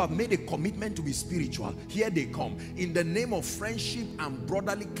when you have made a commitment to be spiritual. Here they come. In the name of friendship and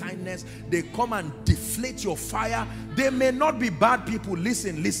brotherly kindness, they come and deflate your fire. They may not be bad people.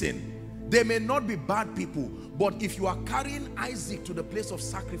 Listen, listen. They may not be bad people, but if you are carrying Isaac to the place of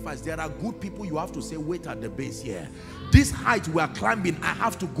sacrifice, there are good people you have to say, wait at the base here. This height we are climbing, I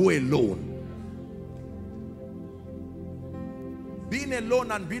have to go alone. Being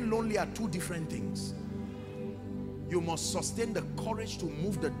alone and being lonely are two different things. You must sustain the courage to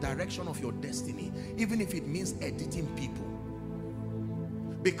move the direction of your destiny, even if it means editing people.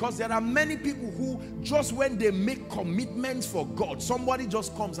 Because there are many people who, just when they make commitments for God, somebody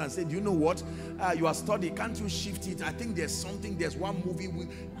just comes and says, you know what, you are studying, can't you shift it? I think there's something, there's one movie,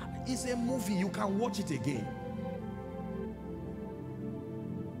 it's a movie, you can watch it again.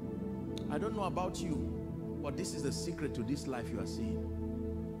 I don't know about you, but this is the secret to this life you are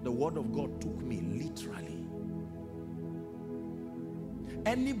seeing. The word of God took me literally.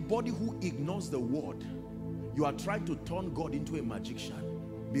 Anybody who ignores the word, you are trying to turn God into a magician.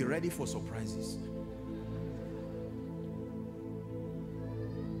 Be ready for surprises.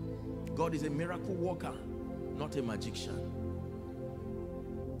 God is a miracle worker, not a magician.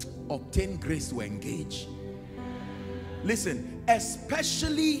 Obtain grace to engage. Listen,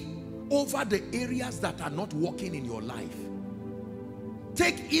 especially over the areas that are not working in your life.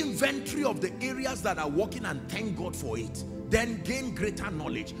 Take inventory of the areas that are working and thank God for it. Then gain greater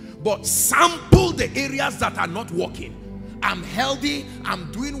knowledge. But sample the areas that are not working. I'm healthy,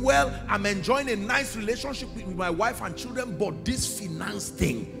 I'm doing well, I'm enjoying a nice relationship with my wife and children, but this finance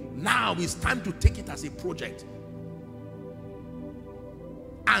thing, now it's time to take it as a project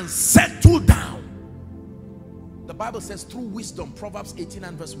and settle down. The Bible says through wisdom, Proverbs 18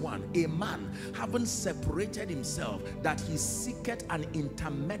 and verse 1, a man having separated himself, that he seeketh and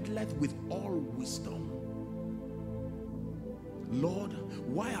intermeddleth with all wisdom. Lord,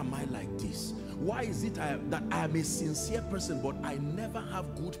 why am I like this? Why is it that I am a sincere person, but I never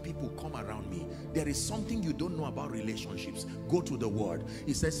have good people come around me? There is something you don't know about relationships. Go to the word.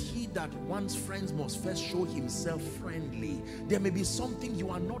 It says, he that wants friends must first show himself friendly. There may be something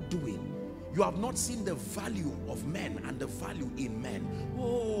you are not doing. You have not seen the value of men and the value in men.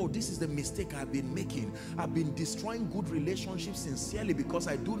 Oh, this is the mistake I've been making. I've been destroying good relationships sincerely because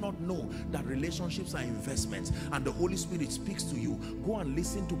I do not know that relationships are investments. And the Holy Spirit speaks to you. Go and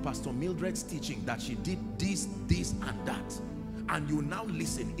listen to Pastor Mildred's teaching that she did this, this, and that. And you now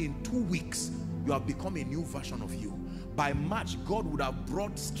listen. In 2 weeks, you have become a new version of you. By March, God would have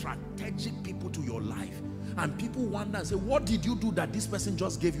brought strategic people to your life. And people wonder and say, what did you do that this person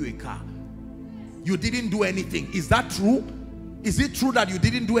just gave you a car? You didn't do anything. Is that true? Is it true that you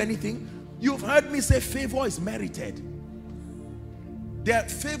didn't do anything? You've heard me say favor is merited. The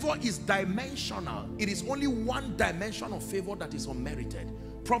favor is dimensional. It is only one dimension of favor that is unmerited.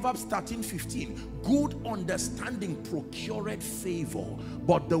 Proverbs 13:15, good understanding procureth favor,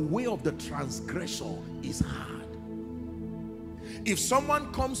 but the way of the transgressor is hard. If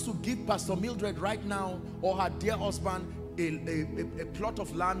someone comes to give Pastor Mildred right now, or her dear husband, a plot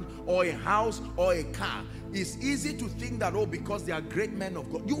of land or a house or a car, it's easy to think that, oh, because they are great men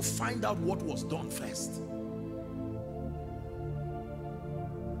of God. You find out what was done first.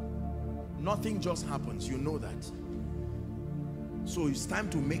 Nothing just happens, you know that. So it's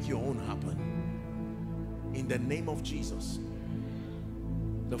time to make your own happen. In the name of Jesus,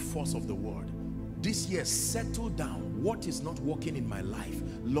 the force of the word. This year, settle down. What is not working in my life?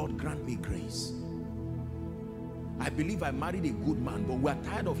 Lord, grant me grace. I believe I married a good man, but we're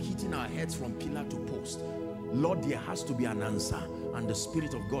tired of hitting our heads from pillar to post. Lord, there has to be an answer, and the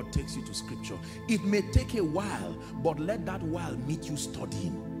Spirit of God takes you to scripture. It may take a while, but let that while meet you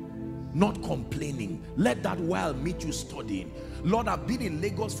studying, not complaining. Let that while meet you studying. Lord, I've been in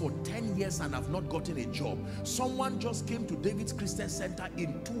Lagos for 10 years and I've not gotten a job. Someone just came to David's Christian Center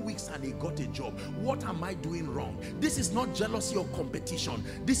in 2 weeks and he got a job. What am I doing wrong? This is not jealousy or competition.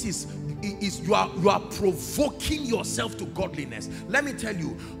 This is you are provoking yourself to godliness. Let me tell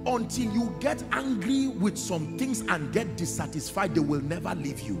you, until you get angry with some things and get dissatisfied, they will never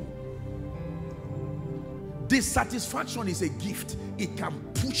leave you. Dissatisfaction is a gift. It can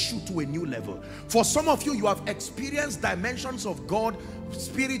push you to a new level. For some of you, you have experienced dimensions of God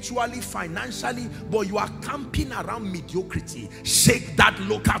spiritually, financially, but you are camping around mediocrity. Shake that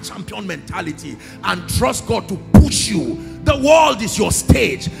local champion mentality and trust God to push you. The world is your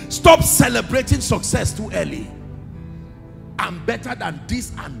stage. Stop celebrating success too early. I'm better than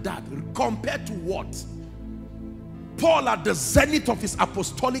this and that. Compared to what? Paul, at the zenith of his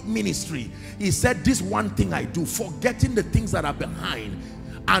apostolic ministry, he said, this one thing I do, forgetting the things that are behind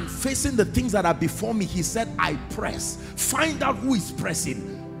and facing the things that are before me, he said, I press. Find out who is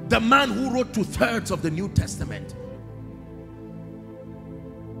pressing. The man who wrote 2/3 of the New Testament.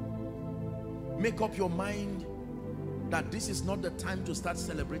 Make up your mind that this is not the time to start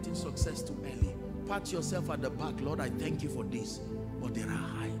celebrating success too early. Pat yourself at the back. Lord, I thank you for this, but there are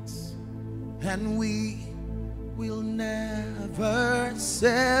heights, and we will never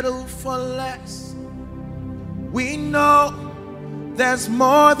settle for less. We know there's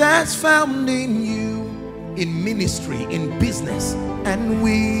more that's found in you, in ministry, in business. And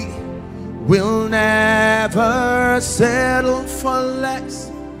we will never settle for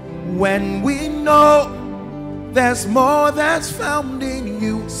less when we know there's more that's found in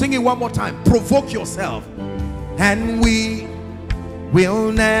you. Sing it one more time. Provoke yourself. And we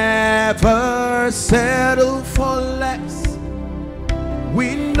will never settle for less.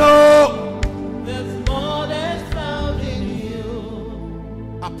 We know there's more that's found in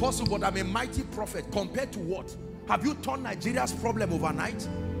you. Apostle, but I'm a mighty prophet. Compared to what? Have you turned Nigeria's problem overnight?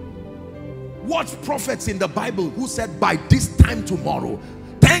 Watch prophets in the Bible who said by this time tomorrow.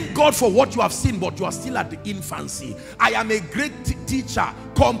 Thank God for what you have seen, but you are still at the infancy. I am a great teacher.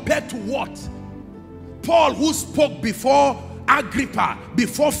 Compared to what? Paul, who spoke before Agrippa,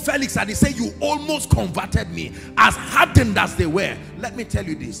 before Felix, and he said, you almost converted me, as hardened as they were. Let me tell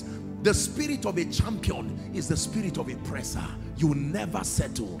you this. The spirit of a champion is the spirit of a presser. You never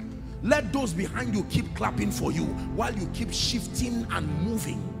settle. Let those behind you keep clapping for you while you keep shifting and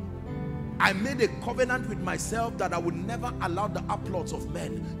moving. I made a covenant with myself that I would never allow the applause of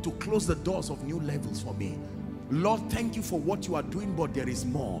men to close the doors of new levels for me. Lord, thank you for what you are doing, but there is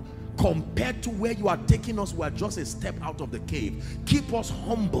more. Compared to where you are taking us, we are just a step out of the cave. Keep us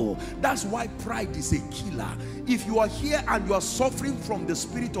humble. That's why pride is a killer. If you are here and you are suffering from the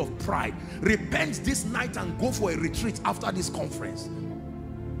spirit of pride, repent this night and go for a retreat after this conference.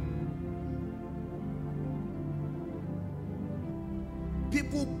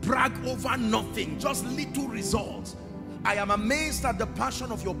 People brag over nothing, just little results. I am amazed at the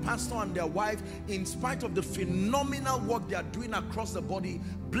passion of your pastor and their wife, in spite of the phenomenal work they are doing across the body,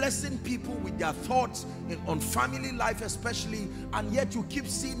 blessing people with their thoughts on family life especially, and yet you keep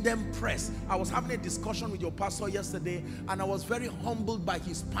seeing them press. I was having a discussion with your pastor yesterday, and I was very humbled by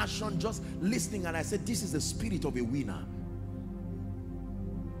his passion, just listening, and I said, this is the spirit of a winner.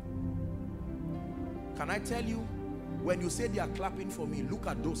 Can I tell you, when you say they are clapping for me, look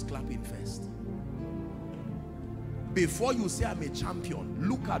at those clapping first. Before you say I'm a champion,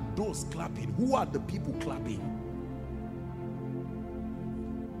 look at those clapping. Who are the people clapping?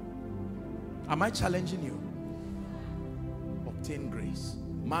 Am I challenging you? Obtain grace.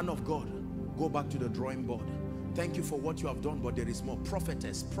 Man of God, go back to the drawing board. Thank you for what you have done, but there is more.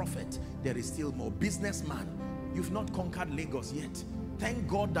 Prophetess, prophet, there is still more. Businessman, you've not conquered Lagos yet. Thank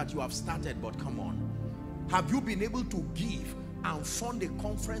God that you have started, but come on. Have you been able to give and fund a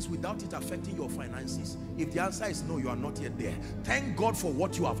conference without it affecting your finances? If the answer is no, you are not yet there. Thank God for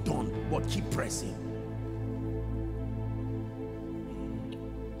what you have done, but keep pressing.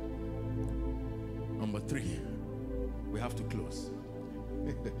 Number 3, we have to close.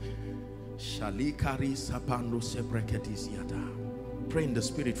 Pray in the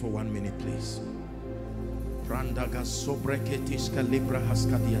spirit for 1 minute, please.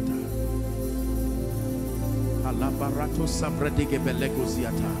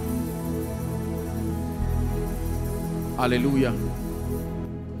 Hallelujah.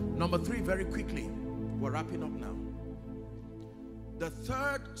 Number 3, very quickly, we're wrapping up now. The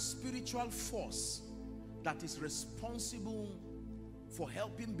third spiritual force that is responsible for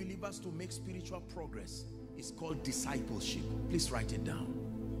helping believers to make spiritual progress is called discipleship. Please write it down.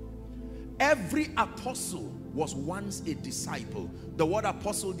 Every apostle was once a disciple. The word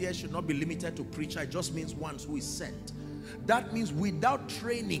apostle there should not be limited to preacher. It just means one who is sent. That means without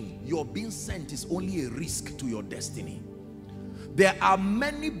training, your being sent is only a risk to your destiny. There are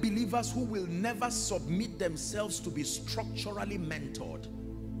many believers who will never submit themselves to be structurally mentored.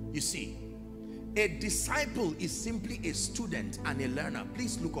 You see, a disciple is simply a student and a learner.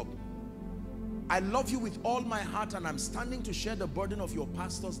 Please look up. I love you with all my heart, and I'm standing to share the burden of your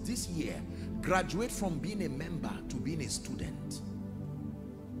pastors this year. Graduate from being a member to being a student.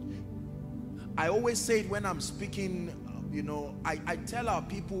 I always say it when I'm speaking, you know, I tell our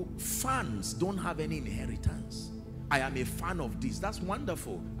people, fans don't have any inheritance. I am a fan of this. That's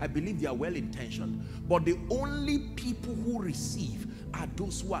wonderful. I believe they are well-intentioned. But the only people who receive are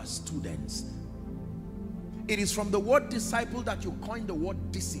those who are students. It is from the word disciple that you coin the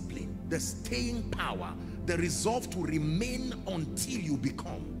word discipline. The staying power, the resolve to remain until you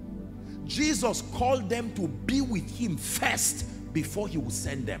become. Jesus called them to be with him first before he would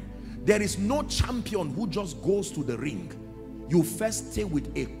send them. There is no champion who just goes to the ring. You first stay with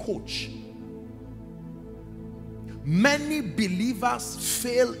a coach. Many believers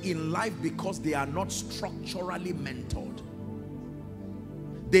fail in life because they are not structurally mentored.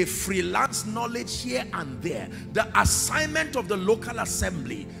 They freelance knowledge here and there. The assignment of the local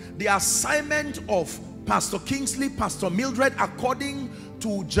assembly, the assignment of Pastor Kingsley, Pastor Mildred, according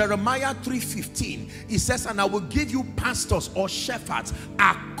to Jeremiah 3:15, it says, and I will give you pastors or shepherds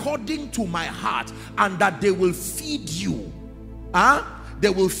according to my heart, and that they will feed you. They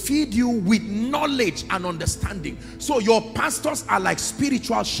will feed you with knowledge and understanding. So your pastors are like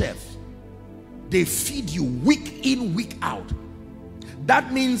spiritual chefs. They feed you week in, week out.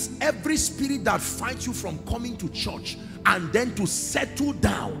 That means every spirit that fights you from coming to church and then to settle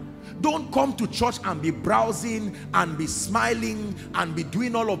down. Don't come to church and be browsing and be smiling and be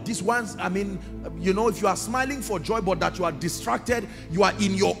doing all of these ones. I mean, you know, if you are smiling for joy but that you are distracted, you are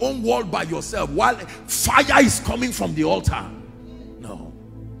in your own world by yourself while fire is coming from the altar. No.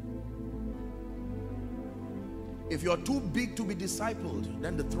 If you're too big to be discipled,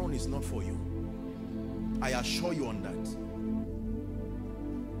 then the throne is not for you. I assure you on that.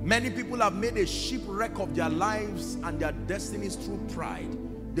 Many people have made a shipwreck of their lives and their destinies through pride.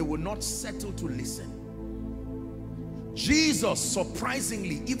 They will not settle to listen. Jesus,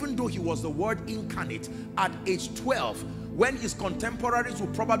 surprisingly, even though he was the Word incarnate, at age 12, when his contemporaries will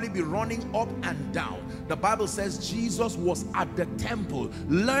probably be running up and down, the Bible says Jesus was at the temple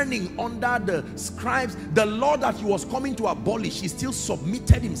learning under the scribes. The law that he was coming to abolish, he still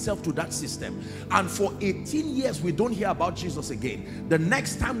submitted himself to that system. And for 18 years we don't hear about Jesus again. The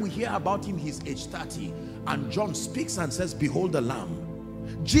next time we hear about him, he's age 30, and John speaks and says, behold the Lamb.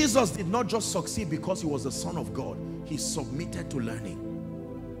 Jesus did not just succeed because he was the Son of God. He submitted to learning.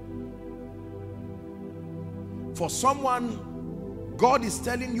 For someone, God is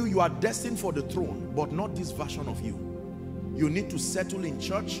telling you, you are destined for the throne, but not this version of you. You need to settle in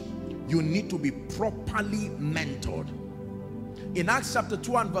church. You need to be properly mentored. In Acts chapter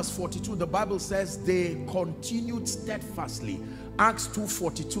 2 and verse 42, the Bible says they continued steadfastly. Acts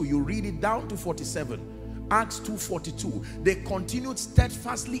 2:42, you read it down to 47. Acts 2:42, they continued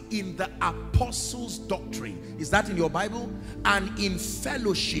steadfastly in the apostles' doctrine. Is that in your Bible? And in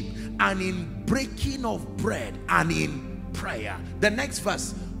fellowship, and in breaking of bread, and in prayer. The next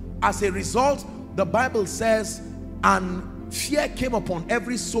verse, as a result, the Bible says, and fear came upon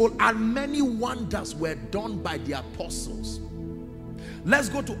every soul, and many wonders were done by the apostles. Let's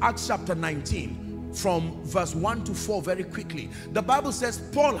go to Acts chapter 19. From verse 1 to 4 very quickly. The Bible says,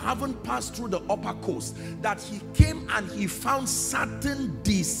 Paul, having passed through the upper coast, that he came and he found certain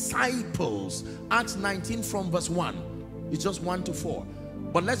disciples. Acts 19 from verse 1. It's just 1 to 4.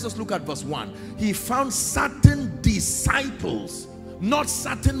 But let's just look at verse 1. He found certain disciples, not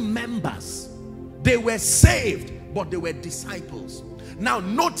certain members. They were saved, but they were disciples. Now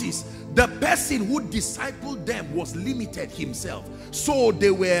notice, the person who discipled them was limited himself. So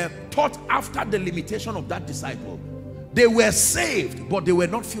they were taught after the limitation of that disciple. They were saved, but they were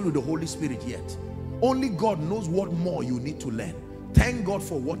not filled with the Holy Spirit yet. Only God knows what more you need to learn. Thank God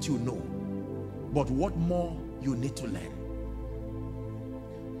for what you know, but what more you need to learn.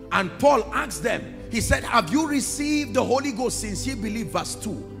 And Paul asked them, he said, have you received the Holy Ghost since ye believe? Verse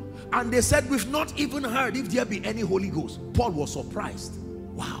 2. And they said, we've not even heard if there be any Holy Ghost. Paul was surprised.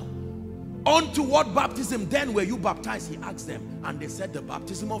 Wow. Unto what baptism then were you baptized? He asked them. And they said, the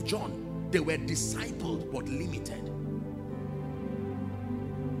baptism of John. They were discipled but limited.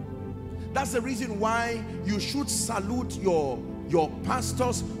 That's the reason why you should salute your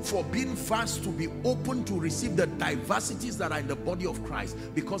pastors for being fast to be open to receive the diversities that are in the body of Christ,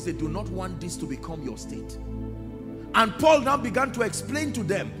 because they do not want this to become your state. And Paul now began to explain to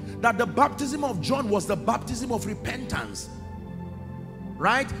them that the baptism of John was the baptism of repentance,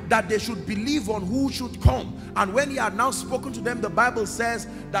 right? That they should believe on who should come. And when he had now spoken to them, the Bible says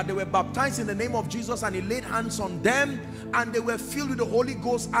that they were baptized in the name of Jesus, and he laid hands on them, and they were filled with the Holy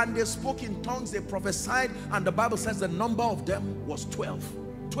Ghost, and they spoke in tongues, they prophesied, and the Bible says the number of them was 12.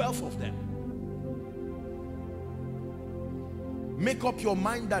 12 of them. Make up your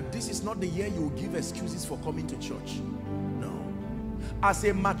mind that this is not the year you will give excuses for coming to church. No. As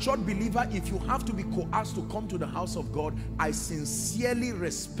a matured believer, if you have to be coerced to come to the house of God, I sincerely,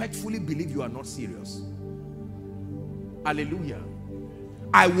 respectfully believe you are not serious. Hallelujah.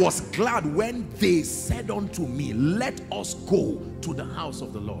 I was glad when they said unto me, let us go to the house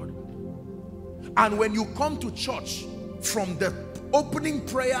of the Lord. And when you come to church, from the opening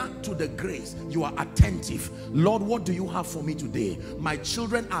prayer to the grace, you are attentive. Lord, what do you have for me today? My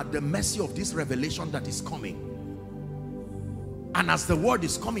children are at the mercy of this revelation that is coming. And as the word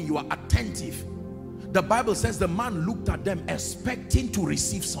is coming, you are attentive. The Bible says the man looked at them expecting to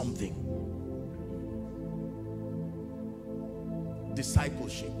receive something.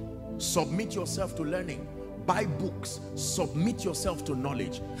 Discipleship. Submit yourself to learning. Buy books. Submit yourself to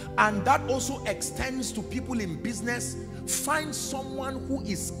knowledge. And that also extends to people in business. Find someone who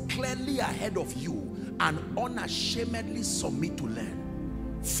is clearly ahead of you and unashamedly submit to learn.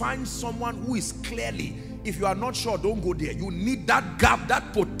 Find someone who is clearly, if you are not sure, don't go there. You need that gap,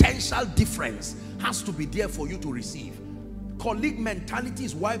 that potential difference has to be there for you to receive. Colleague mentality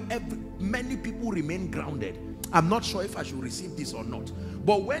is why many people remain grounded. I'm not sure if I should receive this or not.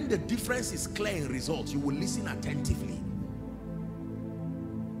 But when the difference is clear in results, you will listen attentively.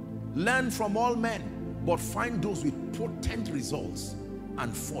 Learn from all men, but find those with potent results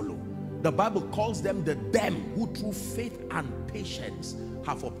and follow. The Bible calls them them who through faith and patience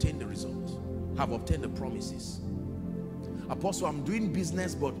have obtained the results, have obtained the promises. Apostle, I'm doing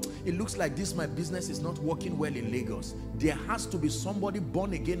business, but it looks like my business is not working well in Lagos. There has to be somebody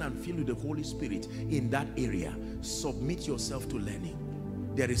born again and filled with the Holy Spirit in that area. Submit yourself to learning.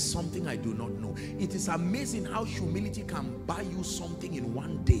 There is something I do not know. It is amazing how humility can buy you something in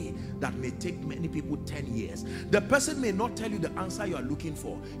one day that may take many people 10 years. The person may not tell you the answer you are looking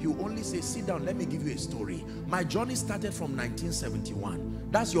for. He will only say, sit down, let me give you a story. My journey started from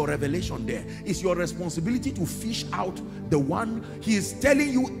 1971. That's your revelation there. It's your responsibility to fish out the one. He is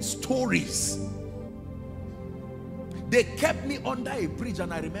telling you stories. They kept me under a bridge,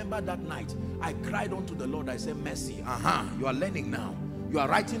 and I remember that night, I cried unto the Lord. I said, mercy. You are learning now. You are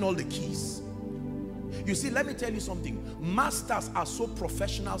writing all the keys. You see, let me tell you something. Masters are so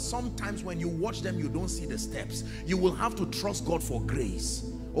professional. Sometimes when you watch them, you don't see the steps. You will have to trust God for grace.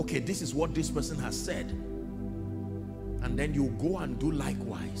 Okay, this is what this person has said. And then you go and do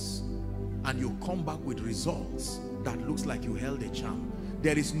likewise. And you come back with results that looks like you held a charm.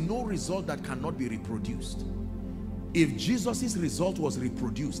 There is no result that cannot be reproduced. If Jesus's result was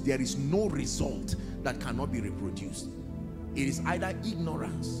reproduced, there is no result that cannot be reproduced. It is either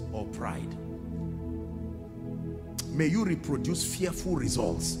ignorance or pride. May you reproduce fearful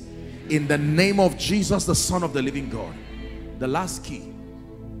results in the name of Jesus, the Son of the living God. The last key.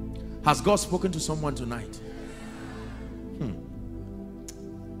 Has God spoken to someone tonight?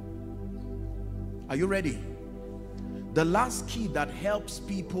 Are you ready? The last key that helps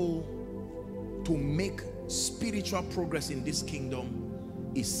people to make spiritual progress in this kingdom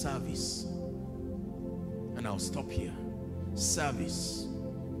is service. And I'll stop here. Service.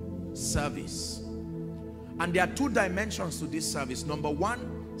 Service. And there are two dimensions to this service. Number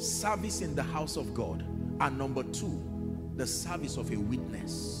one, service in the house of God. And number two, the service of a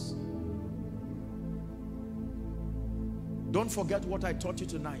witness. Don't forget what I taught you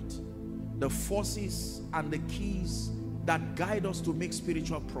tonight. The forces and the keys that guide us to make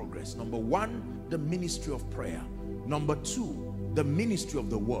spiritual progress. Number one, the ministry of prayer. Number two, the ministry of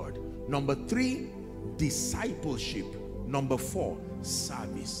the word. Number three, discipleship. Number four,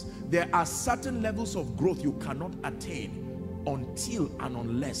 service. There are certain levels of growth you cannot attain until and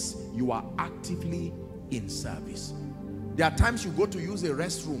unless you are actively in service. There are times you go to use a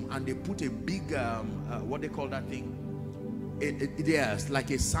restroom and they put a big, what they call that thing? There's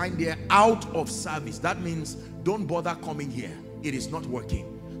like a sign there, out of service. That means don't bother coming here. It is not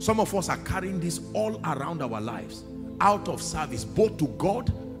working. Some of us are carrying this all around our lives. Out of service, both to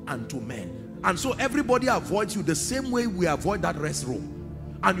God and to men. And so everybody avoids you the same way we avoid that restroom.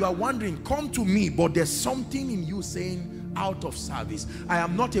 And you are wondering, come to me, but there's something in you saying out of service. I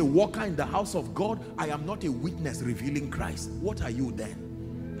am not a worker in the house of God. I am not a witness revealing Christ. What are you then?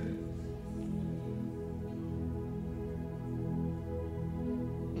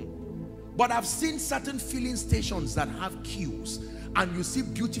 But I've seen certain filling stations that have queues, and you see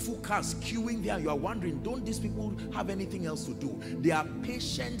beautiful cars queuing there. You are wondering, don't these people have anything else to do? They are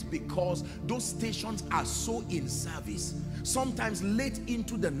patient because those stations are so in service. Sometimes late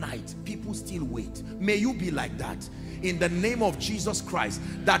into the night, people still wait. May you be like that in the name of Jesus Christ,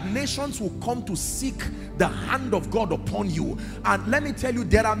 that nations will come to seek the hand of God upon you. And let me tell you,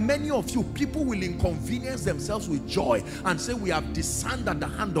 there are many of you, people will inconvenience themselves with joy and say, we have discerned that the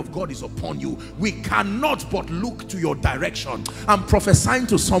hand of God is upon you. We cannot but look to your direction. I'm prophesying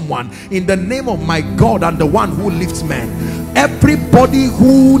to someone in the name of my God and the one who lifts men. Everybody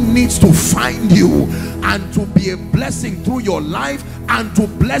who needs to find you and to be a blessing through your life and to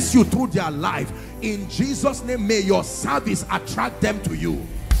bless you through their life, in Jesus' name, may your service attract them to you.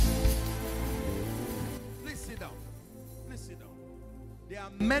 Please sit down. Please sit down. There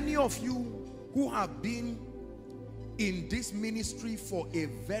are many of you who have been in this ministry for a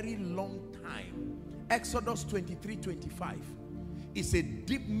very long time. Exodus 23:25 is a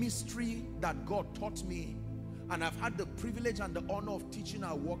deep mystery that God taught me, and I've had the privilege and the honor of teaching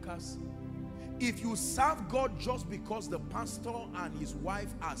our workers. If you serve God just because the pastor and his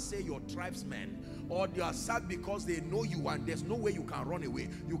wife are, say, your tribesmen, or they are served because they know you and there's no way you can run away,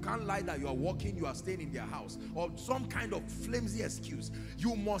 you can't lie that you are working, you are staying in their house, or some kind of flimsy excuse.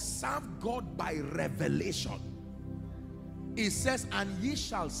 You must serve God by revelation. It says, and ye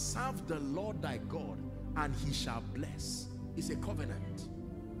shall serve the Lord thy God, and he shall bless. It's a covenant.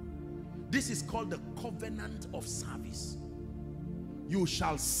 This is called the covenant of service. You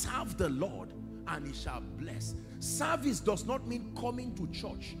shall serve the Lord, and he shall bless. Service does not mean coming to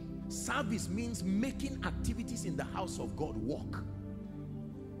church. Service means making activities in the house of God work.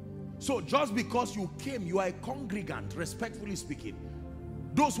 So just because you came, you are a congregant, respectfully speaking.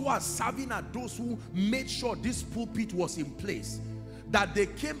 Those who are serving are those who made sure this pulpit was in place. That they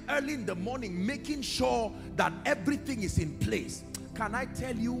came early in the morning making sure that everything is in place. Can I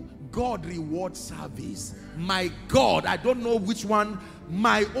tell you, God rewards service. My God, I don't know which one,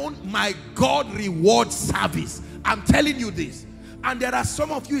 my God rewards service. I'm telling you this. And there are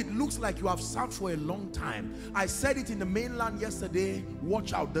some of you, it looks like you have served for a long time. I said it in the mainland yesterday.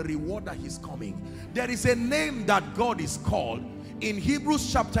 Watch out, the rewarder is coming. There is a name that God is called in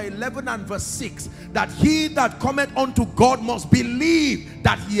Hebrews chapter 11 and verse 6, that he that cometh unto God must believe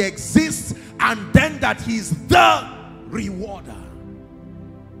that he exists, and then that he is the rewarder.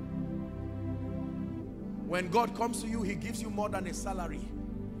 When God comes to you, he gives you more than a salary.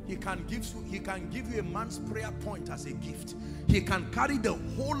 He can give you a man's prayer point as a gift. He can carry the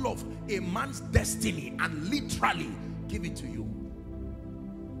whole of a man's destiny and literally give it to you.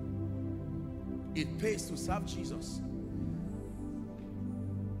 It pays to serve Jesus.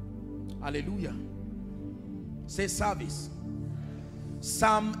 Hallelujah. Say service.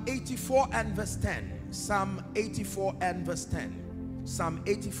 Psalm 84 and verse 10. Psalm 84 and verse 10. Psalm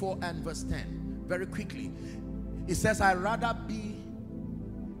 84 and verse 10. Very quickly. It says, I'd rather be,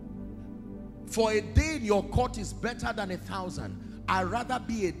 for a day in your court is better than 1,000. I'd rather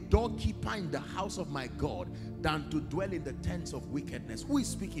be a doorkeeper in the house of my God than to dwell in the tents of wickedness. Who is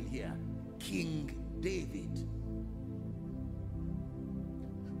speaking here? King David.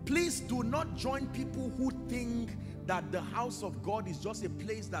 Please do not join people who think that the house of God is just a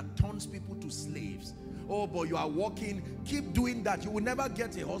place that turns people to slaves. Oh, but you are walking, keep doing that. You will never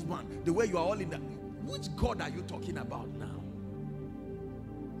get a husband the way you are all in that. Which God are you talking about now?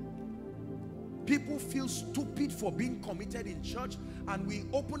 People feel stupid for being committed in church, and we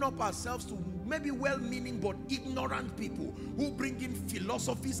open up ourselves to maybe well-meaning but ignorant people who bring in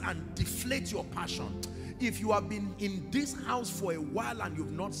philosophies and deflate your passion. If you have been in this house for a while and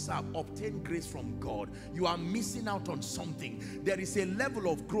you've not served, obtain grace from God. You are missing out on something. There is a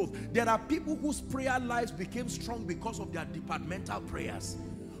level of growth. There are people whose prayer lives became strong because of their departmental prayers.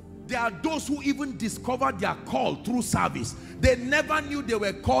 There are those who even discovered their call through service. They never knew they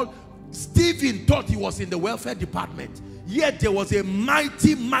were called. Stephen thought he was in the welfare department, yet there was a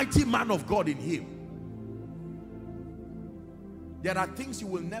mighty, mighty man of God in him. There are things you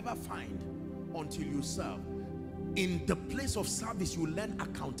will never find until you serve. In the place of service, you learn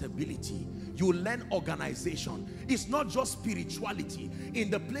accountability, you learn organization. It's not just spirituality. In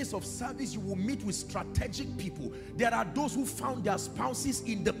the place of service, you will meet with strategic people. There are those who found their spouses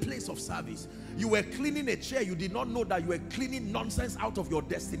in the place of service. You were cleaning a chair, you did not know that you were cleaning nonsense out of your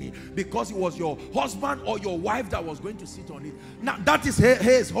destiny, because it was your husband or your wife that was going to sit on it. Now that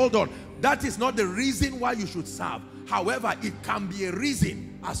is, hold on, that is not the reason why you should serve. However, it can be a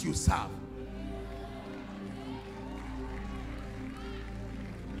reason as you serve.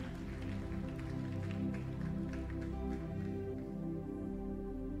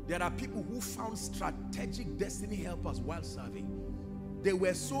 There are people who found strategic destiny helpers while serving. They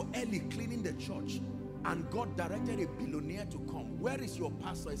were so early cleaning the church, and God directed a billionaire to come. Where is your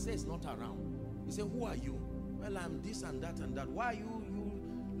pastor? He said, it's not around. He said, who are you? Well, I'm this and that and that. Why are you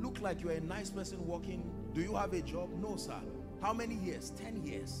look like you're a nice person working. Do you have a job? No, sir. How many years? 10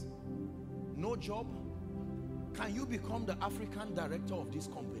 years. No job? Can you become the African director of this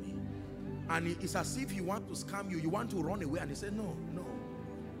company? And it's as if he wants to scam you. You want to run away. And he said, no, no.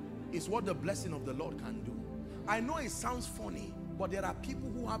 It's what the blessing of the Lord can do. I know it sounds funny, but there are people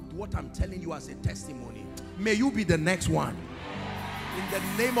who have what I'm telling you as a testimony. May you be the next one. In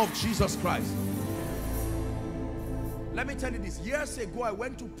the name of Jesus Christ. Let me tell you this. Years ago, I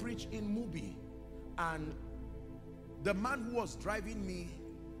went to preach in Mubi. And the man who was driving me,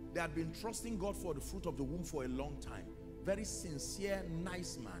 they had been trusting God for the fruit of the womb for a long time. Very sincere,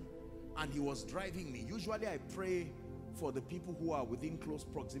 nice man. And he was driving me. Usually I pray for the people who are within close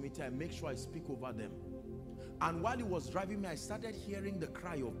proximity. I make sure I speak over them. And while he was driving me, I started hearing the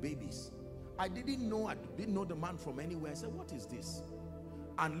cry of babies. I didn't know the man from anywhere. I said, what is this?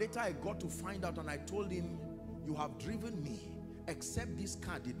 And later I got to find out, and I told him, you have driven me, except this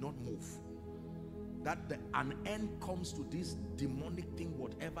car did not move. That an end comes to this demonic thing,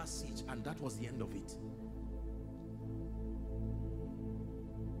 whatever siege, and that was the end of it.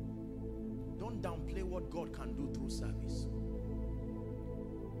 don't downplay what God can do through service.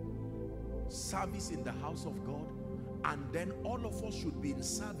 Service in the house of God, and then all of us should be in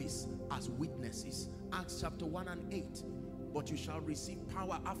service as witnesses. Acts chapter 1 and 8. But you shall receive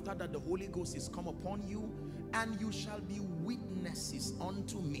power after that the Holy Ghost is come upon you, and you shall be witnesses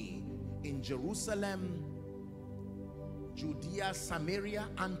unto me in Jerusalem, Judea, Samaria,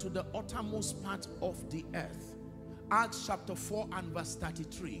 and to the uttermost part of the earth. Acts chapter 4 and verse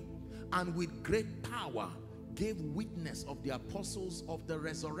 33. And with great power gave witness of the apostles of the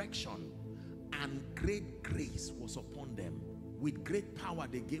resurrection, and great grace was upon them. With great power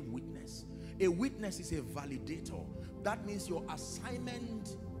they gave witness. A witness is a validator. That means your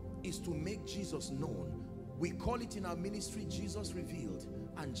assignment is to make Jesus known. We call it in our ministry Jesus revealed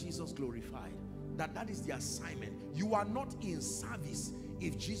and Jesus glorified. That is the assignment. You are not in service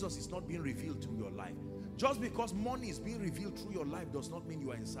if Jesus is not being revealed through your life. Just because money is being revealed through your life does not mean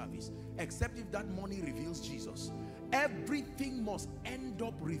you are in service, except if that money reveals Jesus. Everything must end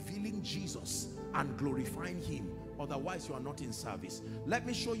up revealing Jesus and glorifying him. Otherwise, you are not in service. Let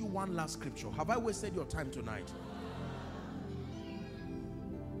me show you one last scripture. Have I wasted your time tonight?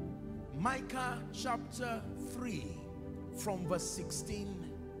 Micah chapter 3 from verse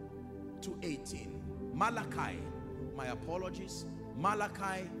 16 to 18. Malachi, my apologies.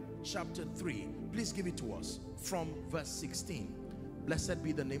 Malachi chapter 3. Please give it to us from verse 16. Blessed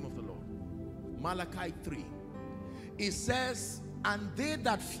be the name of the Lord. Malachi 3. It says, and they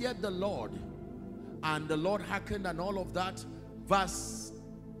that feared the Lord, and the Lord hearkened, and all of that. Verse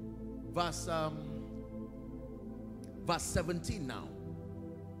 17 now.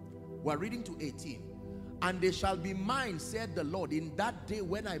 We're reading to 18. And they shall be mine, said the Lord, in that day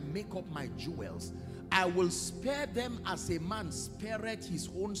when I make up my jewels. I will spare them as a man spareth his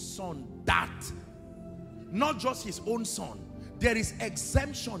own son. That, not just his own son. There is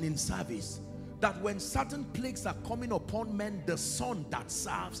exemption in service. That when certain plagues are coming upon men, the son that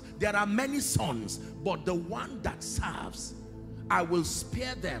serves, there are many sons, but the one that serves, I will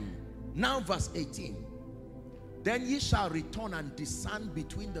spare them. Now verse 18. Then ye shall return and discern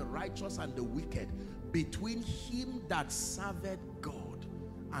between the righteous and the wicked, between him that serveth God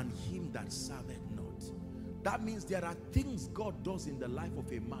and him that serveth not. That means there are things God does in the life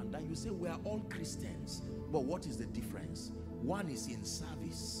of a man that you say, we are all Christians, but what is the difference? One is in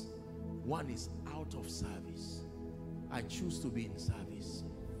service, one is out of service. I choose to be in service.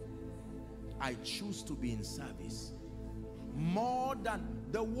 I choose to be in service. More than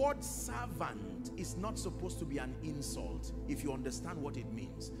the word servant is not supposed to be an insult if you understand what it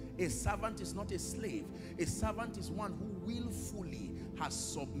means. A servant is not a slave. A servant is one who willfully has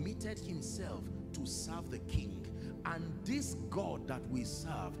submitted himself to serve the king. And this God that we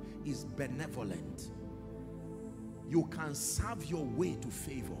serve is benevolent. You can serve your way to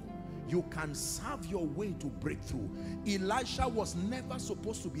favor. You can serve your way to breakthrough. Elisha was never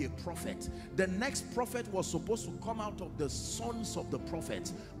supposed to be a prophet. The next prophet was supposed to come out of the sons of the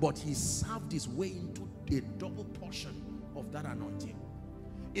prophets, but he served his way into a double portion of that anointing.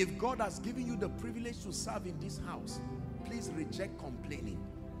 If God has given you the privilege to serve in this house, please reject complaining.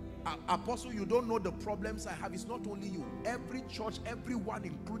 Apostle, you don't know the problems I have. It's not only you. Every church, everyone,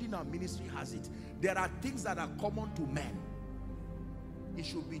 including our ministry, has it. There are things that are common to men. It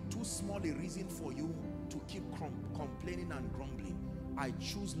should be too small a reason for you to keep complaining and grumbling. I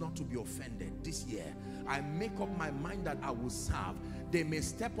choose not to be offended this year. I make up my mind that I will serve. They may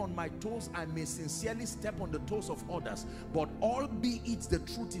step on my toes. I may sincerely step on the toes of others. But albeit the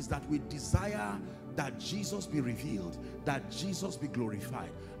truth is that we desire that Jesus be revealed, that Jesus be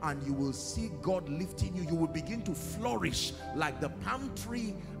glorified. And you will see God lifting you. You will begin to flourish like the palm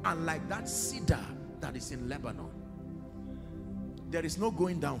tree and like that cedar that is in Lebanon. There is no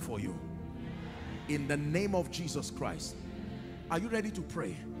going down for you. In the name of Jesus Christ. Are you ready to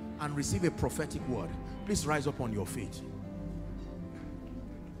pray and receive a prophetic word? Please rise up on your feet.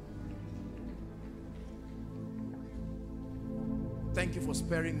 Thank you for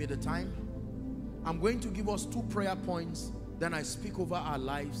sparing me the time. I'm going to give us 2 prayer points. Then I speak over our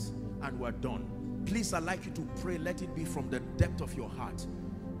lives and we're done. Please, I'd like you to pray. Let it be from the depth of your heart.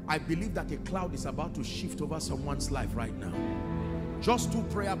 I believe that a cloud is about to shift over someone's life right now. Just 2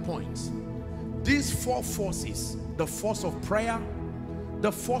 prayer points. These 4 forces, the force of prayer,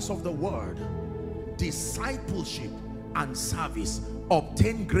 the force of the word, discipleship, and service,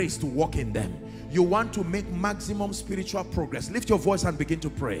 obtain grace to walk in them. You want to make maximum spiritual progress. Lift your voice and begin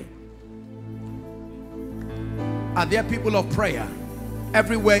to pray. Are there people of prayer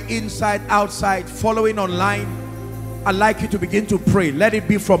everywhere, inside, outside, following online? I'd like you to begin to pray. Let it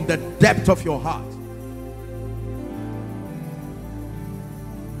be from the depth of your heart.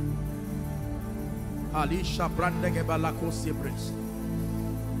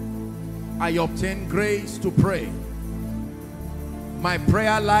 I obtain grace to pray. My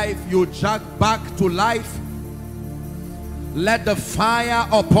prayer life, you jack back to life. Let the fire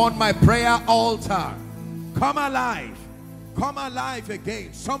upon my prayer altar come alive. Come alive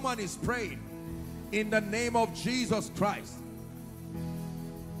again. Someone is praying in the name of Jesus Christ.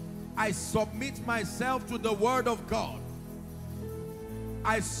 I submit myself to the word of God.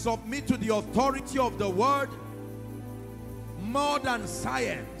 I submit to the authority of the word, more than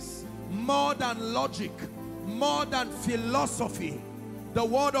science, more than logic, more than philosophy. The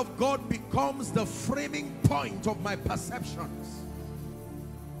word of God becomes the framing point of my perceptions.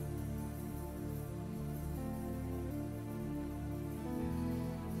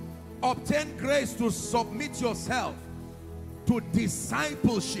 Obtain grace to submit yourself to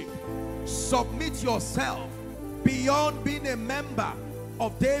discipleship. Submit yourself beyond being a member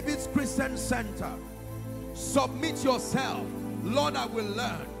of David's Christian Center. Submit yourself. Lord, I will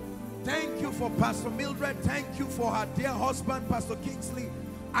learn. Thank you for Pastor Mildred. Thank you for her dear husband, Pastor Kingsley.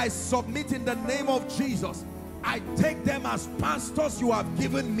 I submit in the name of Jesus. I take them as pastors you have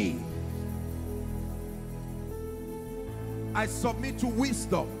given me. I submit to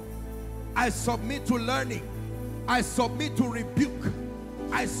wisdom. I submit to learning. I submit to rebuke.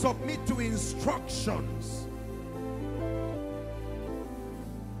 I submit to instructions.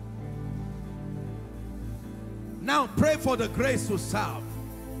 Now pray for the grace to serve.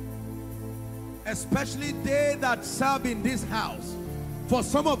 Especially they that serve in this house. For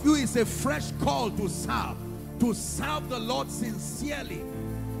some of you, it's a fresh call to serve. To serve the Lord sincerely.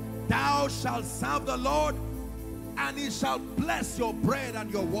 Thou shalt serve the Lord, and he shall bless your bread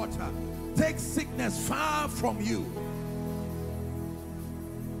and your water. Take sickness far from you.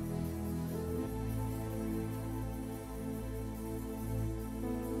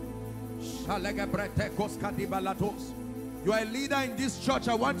 You are a leader in this church.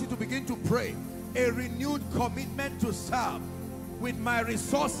 I want you to begin to pray a renewed commitment to serve with my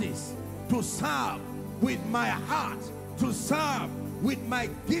resources, to serve with my heart, to serve with my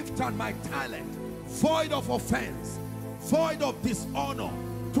gift and my talent, void of offense, void of dishonor,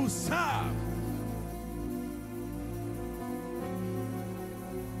 to serve.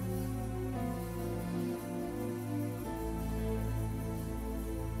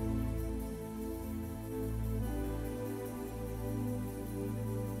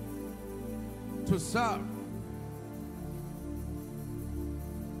 To serve.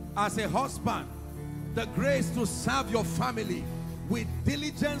 As a husband, the grace to serve your family with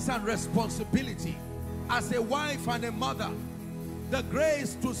diligence and responsibility. As a wife and a mother, the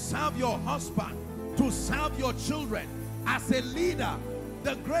grace to serve your husband, to serve your children. As a leader,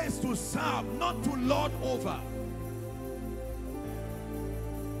 the grace to serve, not to lord over.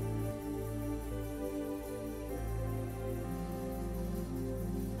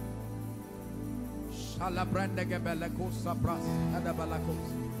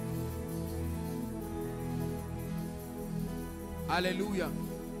 Hallelujah.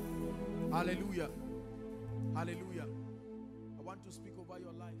 Hallelujah. Hallelujah. I want to speak over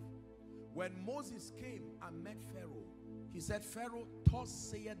your life. When Moses came and met Pharaoh, he said, Pharaoh, thus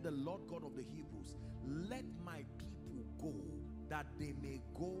saith the Lord God of the Hebrews, let my people go, that they may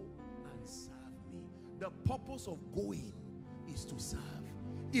go and serve me. The purpose of going is to serve.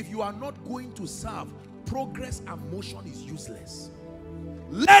 If you are not going to serve, progress and motion is useless.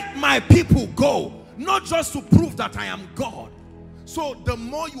 Let my people go, not just to prove that I am God. So the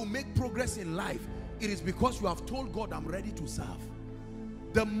more you make progress in life, it is because you have told God, I'm ready to serve.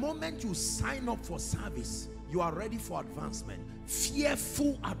 The moment you sign up for service, you are ready for advancement.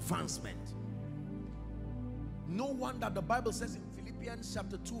 Fearful advancement. No wonder the Bible says in Philippians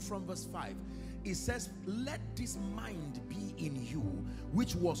chapter 2 from verse 5, it says, let this mind be in you,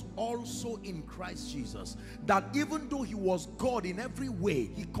 which was also in Christ Jesus, that even though he was God in every way,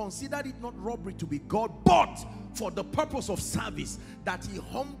 he considered it not robbery to be God, but for the purpose of service, that he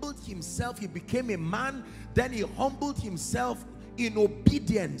humbled himself, he became a man, then he humbled himself in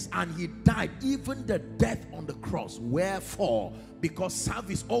obedience, and he died, even the death on the cross. Wherefore, because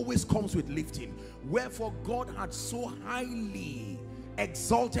service always comes with lifting, wherefore God had so highly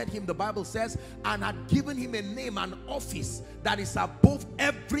exalted him, the Bible says, and had given him a name, an office that is above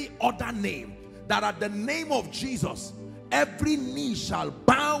every other name, that at the name of Jesus every knee shall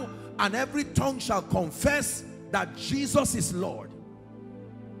bow and every tongue shall confess that Jesus is Lord.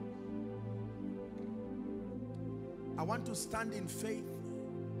 I want to stand in faith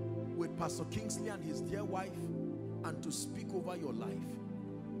with Pastor Kingsley and his dear wife and to speak over your life.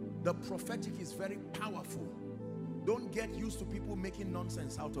 The prophetic is very powerful. don't get used to people making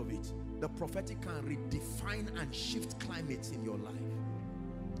nonsense out of it. The prophetic can redefine and shift climates in your life.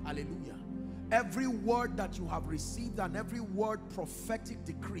 Hallelujah. Every word that you have received and every word prophetic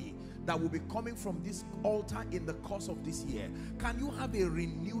decree that will be coming from this altar in the course of this year, can you have a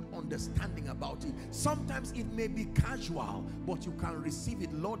renewed understanding about it? Sometimes it may be casual, but you can receive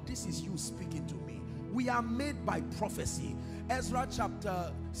it. Lord, this is you speaking to me. We are made by prophecy. Ezra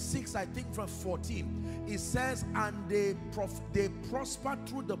chapter 6, I think from 14, it says, and they prospered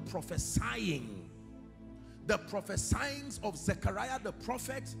through the prophesying. The prophesyings of Zechariah the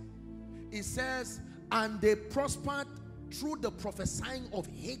prophet, it says, and they prospered through the prophesying of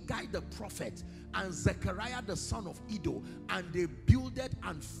Haggai the prophet and Zechariah the son of Iddo, and they builded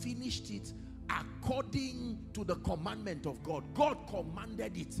and finished it according to the commandment of God. God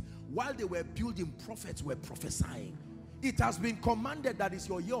commanded it. While they were building, prophets were prophesying. It has been commanded that is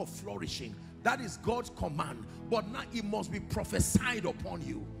your year of flourishing. That is God's command. But now it must be prophesied upon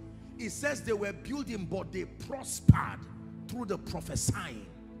you. It says they were building, but they prospered through the prophesying.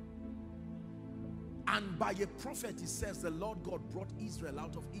 And by a prophet, it says the Lord God brought Israel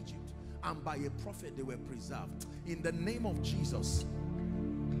out of Egypt. And by a prophet, they were preserved. In the name of Jesus,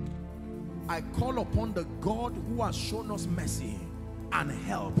 I call upon the God who has shown us mercy and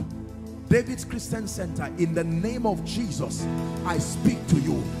help. David's Christian Center, in the name of Jesus, I speak to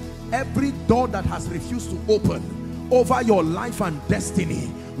you. Every door that has refused to open over your life and destiny,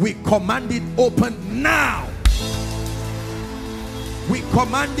 we command it open now. We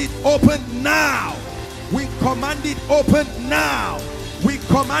command it open now. We command it open now. We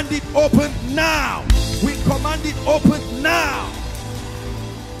command it open now. We command it open now.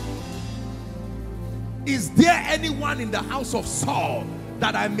 Is there anyone in the house of Saul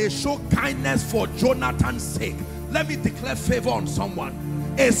that I may show kindness for Jonathan's sake? Let me declare favor on someone.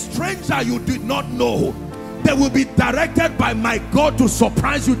 A stranger you did not know, they will be directed by my God to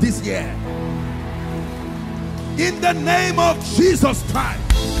surprise you this year. In the name of Jesus Christ.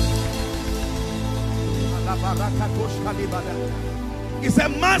 He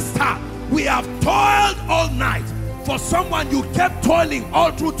said, Master, we have toiled all night. For someone, you kept toiling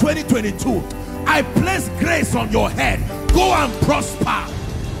all through 2022. I place grace on your head. Go and prosper.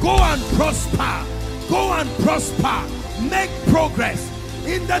 Go and prosper. Go and prosper. Make progress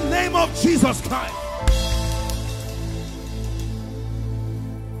in the name of Jesus Christ.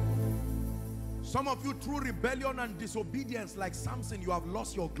 Some of you, through rebellion and disobedience like Samson, you have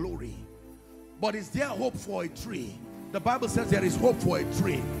lost your glory. But is there hope for a tree? The Bible says there is hope for a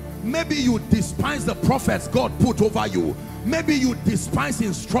tree. Maybe you despise the prophets God put over you. Maybe you despise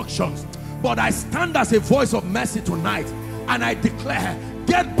instructions. But I stand as a voice of mercy tonight, and I declare,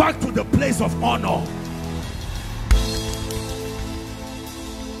 get back to the place of honor.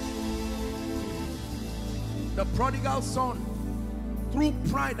 The prodigal son, through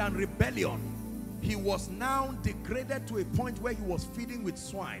pride and rebellion, he was now degraded to a point where he was feeding with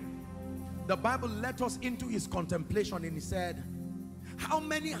swine. The Bible let us into his contemplation, and he said, how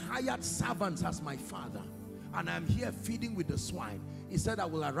many hired servants has my father? And I'm here feeding with the swine. He said, I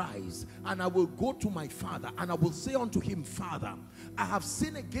will arise and I will go to my father, and I will say unto him, Father, I have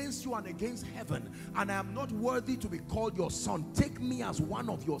sinned against you and against heaven, and I am not worthy to be called your son. Take me as one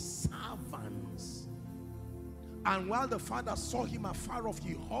of your servants. And while the father saw him afar off,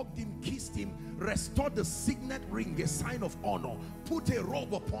 he hugged him, kissed him, restored the signet ring, a sign of honor, put a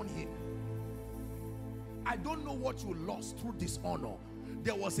robe upon him. I don't know what you lost through dishonor.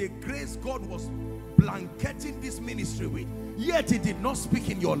 There was a grace God was blanketing this ministry with, yet it did not speak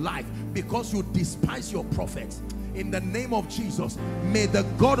in your life because you despise your prophets. In the name of Jesus, may the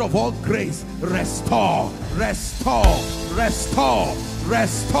God of all grace restore, restore, restore,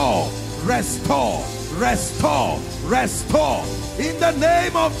 restore, restore, restore, restore, in the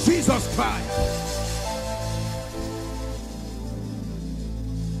name of Jesus Christ.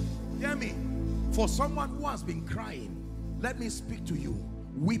 Hear me. For someone who has been crying, let me speak to you.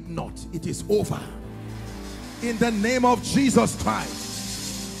 Weep not, it is over. In the name of Jesus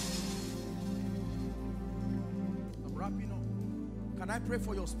Christ. I'm wrapping up. Can I pray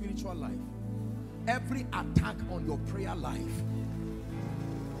for your spiritual life? Every attack on your prayer life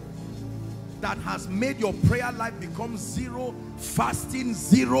that has made your prayer life become zero, fasting,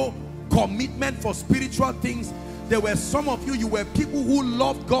 zero, commitment for spiritual things. There were some of you, you were people who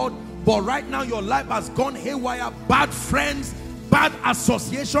loved God, but right now your life has gone haywire. Bad friends, bad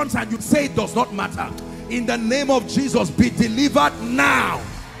associations, and you say it does not matter. In the name of Jesus, be delivered now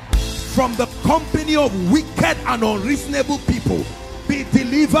from the company of wicked and unreasonable people. Be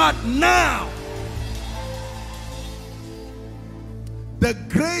delivered now. The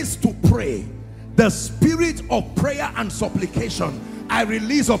grace to pray, The spirit of prayer and supplication, I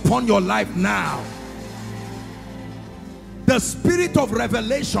release upon your life now. The spirit of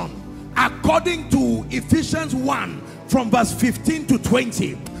revelation, according to Ephesians 1 from verse 15 to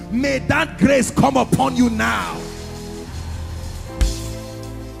 20, may that grace come upon you now.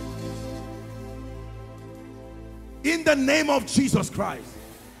 In the name of Jesus Christ.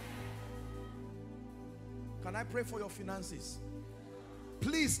 Can I pray for your finances?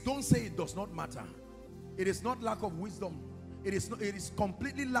 Please don't say it does not matter. It is not lack of wisdom. It is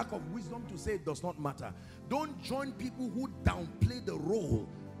completely lack of wisdom to say it does not matter. Don't join people who downplay the role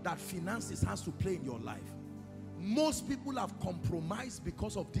that finances has to play in your life. Most people have compromised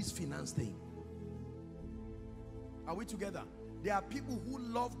because of this finance thing. Are we together? There are people who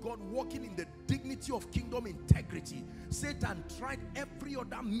love God, walking in the dignity of kingdom integrity. Satan tried every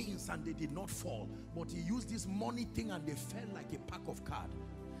other means and they did not fall. But he used this money thing and they fell like a pack of cards.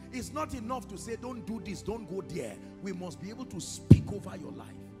 It's not enough to say, don't do this, don't go there. We must be able to speak over your life.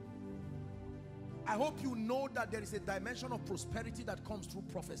 I hope you know that there is a dimension of prosperity that comes through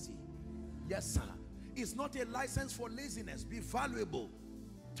prophecy. Yes, sir. It's not a license for laziness. Be valuable.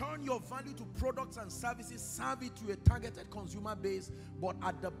 Turn your value to products and services. Serve it to a targeted consumer base. But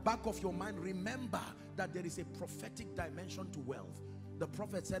at the back of your mind, remember that there is a prophetic dimension to wealth. The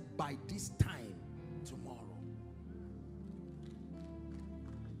prophet said, by this time tomorrow.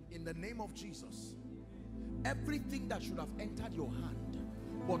 In the name of Jesus, everything that should have entered your hand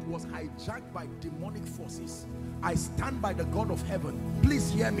but was hijacked by demonic forces, I stand by the God of heaven.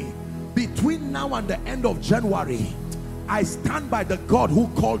 Please hear me. Between now and the end of January, I stand by the God who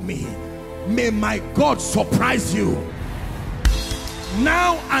called me. May my God surprise you.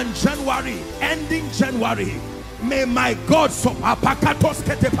 Now and January, ending January, may my God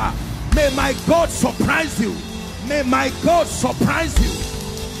may my God surprise you. May my God surprise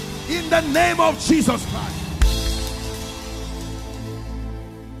you. In the name of Jesus Christ.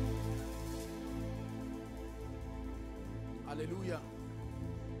 Hallelujah.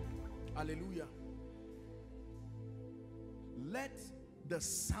 Hallelujah. Let the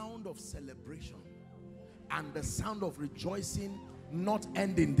sound of celebration and the sound of rejoicing not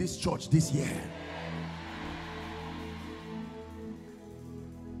end in this church this year.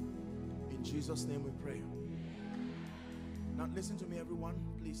 In Jesus' name we pray. Now listen to me, everyone.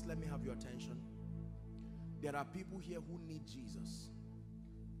 Please let me have your attention. There are people here who need Jesus.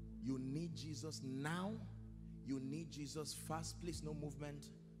 You need Jesus now. You need Jesus fast. Please, no movement.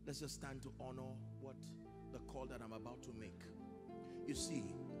 Let's just stand to honor what the call that I'm about to make. You see,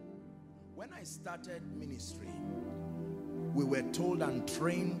 when I started ministry, we were told and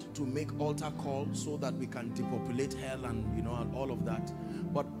trained to make altar calls so that we can depopulate hell and, you know, all of that.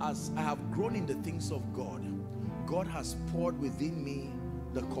 But as I have grown in the things of God, God has poured within me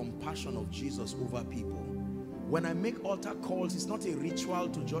the compassion of Jesus over people. When I make altar calls, it's not a ritual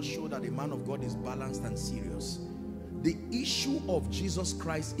to just show that a man of God is balanced and serious. The issue of Jesus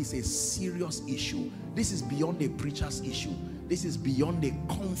Christ is a serious issue. This is beyond a preacher's issue. This is beyond a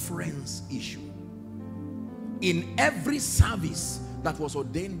conference issue. In every service that was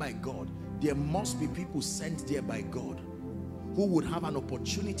ordained by God, there must be people sent there by God who would have an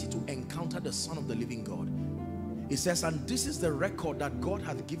opportunity to encounter the Son of the living God. It says, and this is the record that God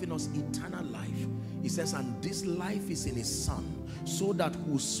hath given us, eternal life. It says, and this life is in his Son, so that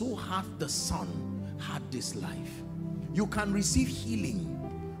whoso hath the Son had this life. You can receive healing,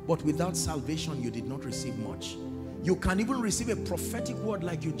 but without salvation you did not receive much. You can even receive a prophetic word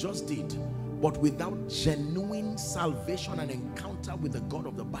like you just did, but without genuine salvation and encounter with the God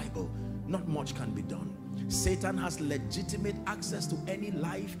of the Bible, not much can be done. Satan has legitimate access to any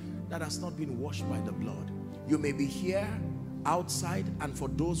life that has not been washed by the blood. You may be here, outside, and for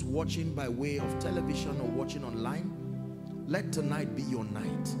those watching by way of television or watching online, let tonight be your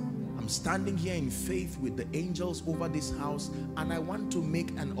night. I'm standing here in faith with the angels over this house, and I want to make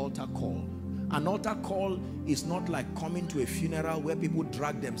an altar call. An altar call is not like coming to a funeral where people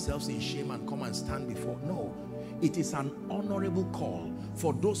drag themselves in shame and come and stand before. No, it is an honorable call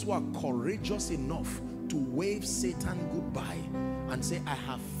for those who are courageous enough to wave Satan goodbye and say, I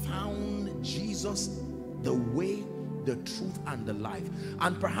have found Jesus, the way, the truth, and the life.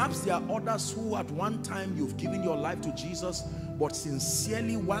 And perhaps there are others who at one time you've given your life to Jesus, but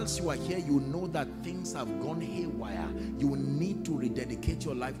sincerely whilst you are here, you know that things have gone haywire. You need to rededicate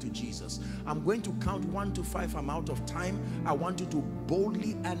your life to Jesus. I'm going to count 1 to 5. I'm out of time. I want you to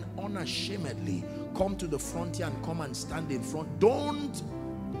boldly and unashamedly come to the frontier and come and stand in front. Don't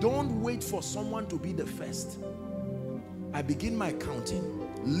wait for someone to be the first. I begin my counting.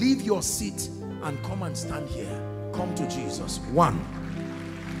 Leave your seat and come and stand here. Come to Jesus. 1.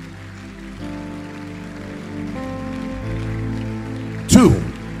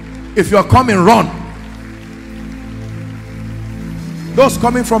 If you're coming, run. Those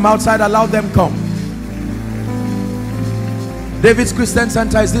coming from outside, allow them come. David's Christian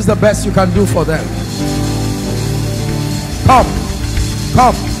Center, is this the best you can do for them? Come,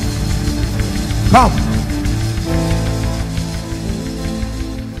 come, come.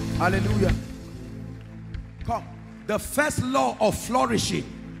 Hallelujah. Come. The first law of flourishing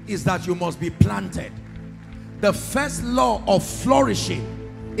is that you must be planted. The first law of flourishing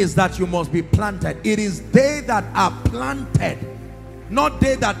is that you must be planted. It is they that are planted, not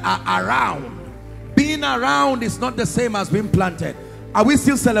they that are around. Being around is not the same as being planted. Are we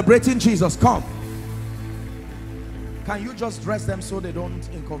still celebrating Jesus? Come. Can you just dress them so they don't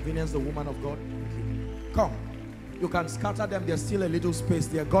inconvenience the woman of God? Come. You can scatter them. There's still a little space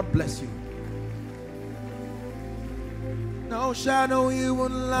there. God bless you. No shadow you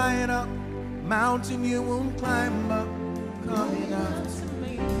won't light up, mountain you won't climb up, coming out to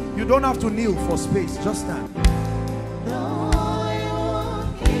me. You don't have to kneel for space, just stand. No, you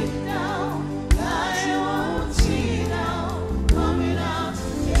won't keep down, I won't see now, coming out to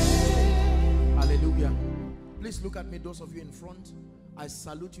me. Hallelujah. Please look at me, those of you in front. I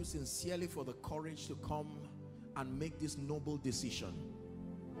salute you sincerely for the courage to come and make this noble decision.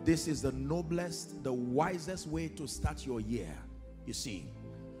 This is the noblest, the wisest way to start your year. You see,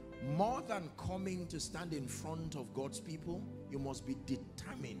 more than coming to stand in front of God's people, you must be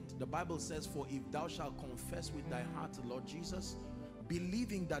determined. The Bible says, for if thou shalt confess with thy heart the Lord Jesus,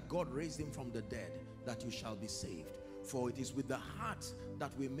 believing that God raised him from the dead, that you shall be saved. For it is with the heart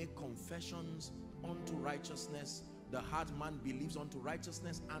that we make confessions unto righteousness. The heart man believes unto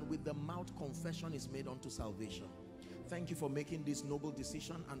righteousness, and with the mouth confession is made unto salvation. Thank you for making this noble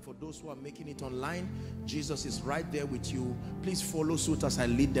decision. And for those who are making it online, Jesus is right there with you. Please follow suit as I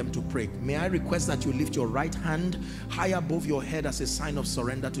lead them to pray. May I request that you lift your right hand high above your head as a sign of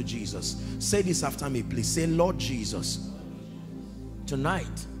surrender to Jesus. Say this after me, please. Say, Lord Jesus,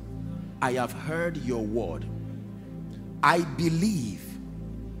 tonight I have heard your word. I believe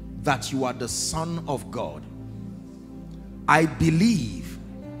that you are the Son of God. I believe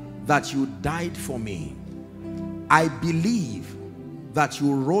that you died for me. I believe that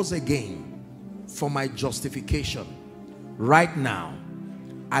you rose again for my justification. Right now,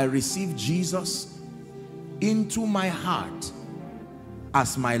 I receive Jesus into my heart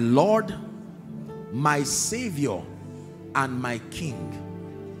as my Lord, my Savior, and my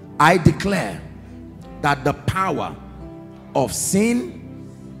King. I declare that the power of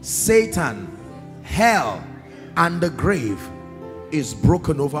sin, Satan, hell, and the grave is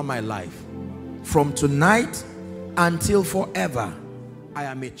broken over my life. From tonight until forever, I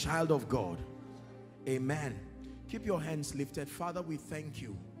am a child of God. Amen. Keep your hands lifted. Father, we thank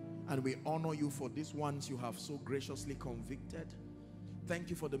you and we honor you for these ones you have so graciously convicted. Thank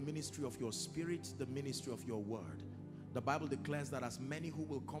you for the ministry of your spirit, the ministry of your word. The Bible declares that as many who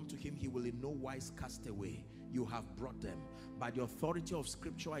will come to him, he will in no wise cast away. You have brought them. By the authority of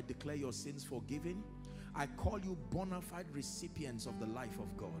scripture, I declare your sins forgiven. I call you bona fide recipients of the life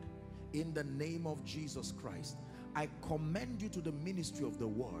of God. In the name of Jesus Christ, I commend you to the ministry of the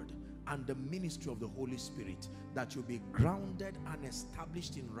word and the ministry of the Holy Spirit, that you be grounded and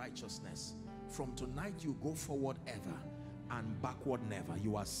established in righteousness. From tonight, you go forward ever and backward never.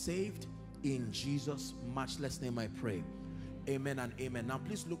 You are saved in Jesus' matchless name I pray. Amen and amen. Now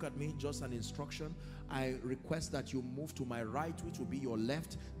please look at me, just an instruction. I request that you move to my right, which will be your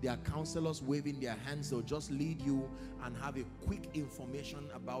left. There are counselors waving their hands. They'll just lead you and have a quick information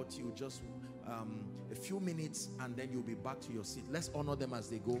about you, just a few minutes, and then you'll be back to your seat. Let's honor them as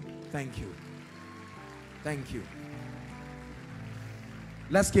they go. Thank you. Thank you.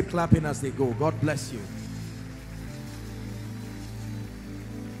 Let's keep clapping as they go. God bless you.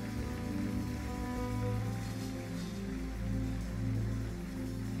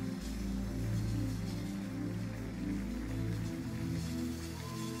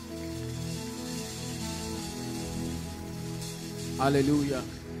 Hallelujah.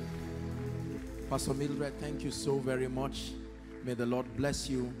 Pastor Mildred, thank you so very much. May the Lord bless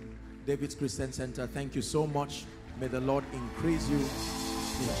you. David's Christian Center, thank you so much. May the Lord increase you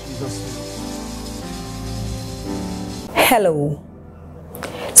in Jesus' name. Hello.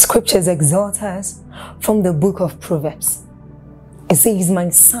 Scriptures exhort us from the book of Proverbs. It says, my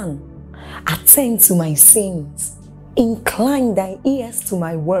son, attend to my sayings. Incline thy ears to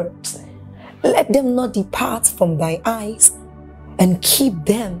my words. Let them not depart from thy eyes, and keep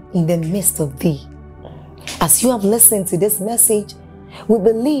them in the midst of thee. As you have listened to this message, we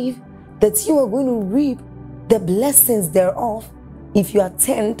believe that you are going to reap the blessings thereof if you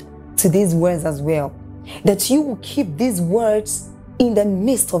attend to these words as well. That you will keep these words in the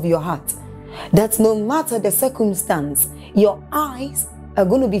midst of your heart. That no matter the circumstance, your eyes are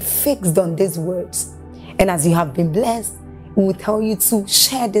going to be fixed on these words. And as you have been blessed, we will tell you to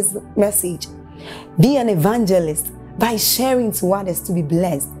share this message. Be an evangelist by sharing to others to be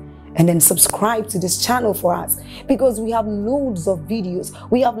blessed. And then subscribe to this channel for us, because we have loads of videos,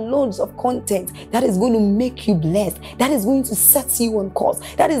 we have loads of content that is going to make you blessed, that is going to set you on course,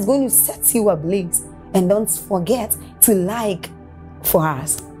 that is going to set you ablaze. And don't forget to like for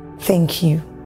us. Thank you.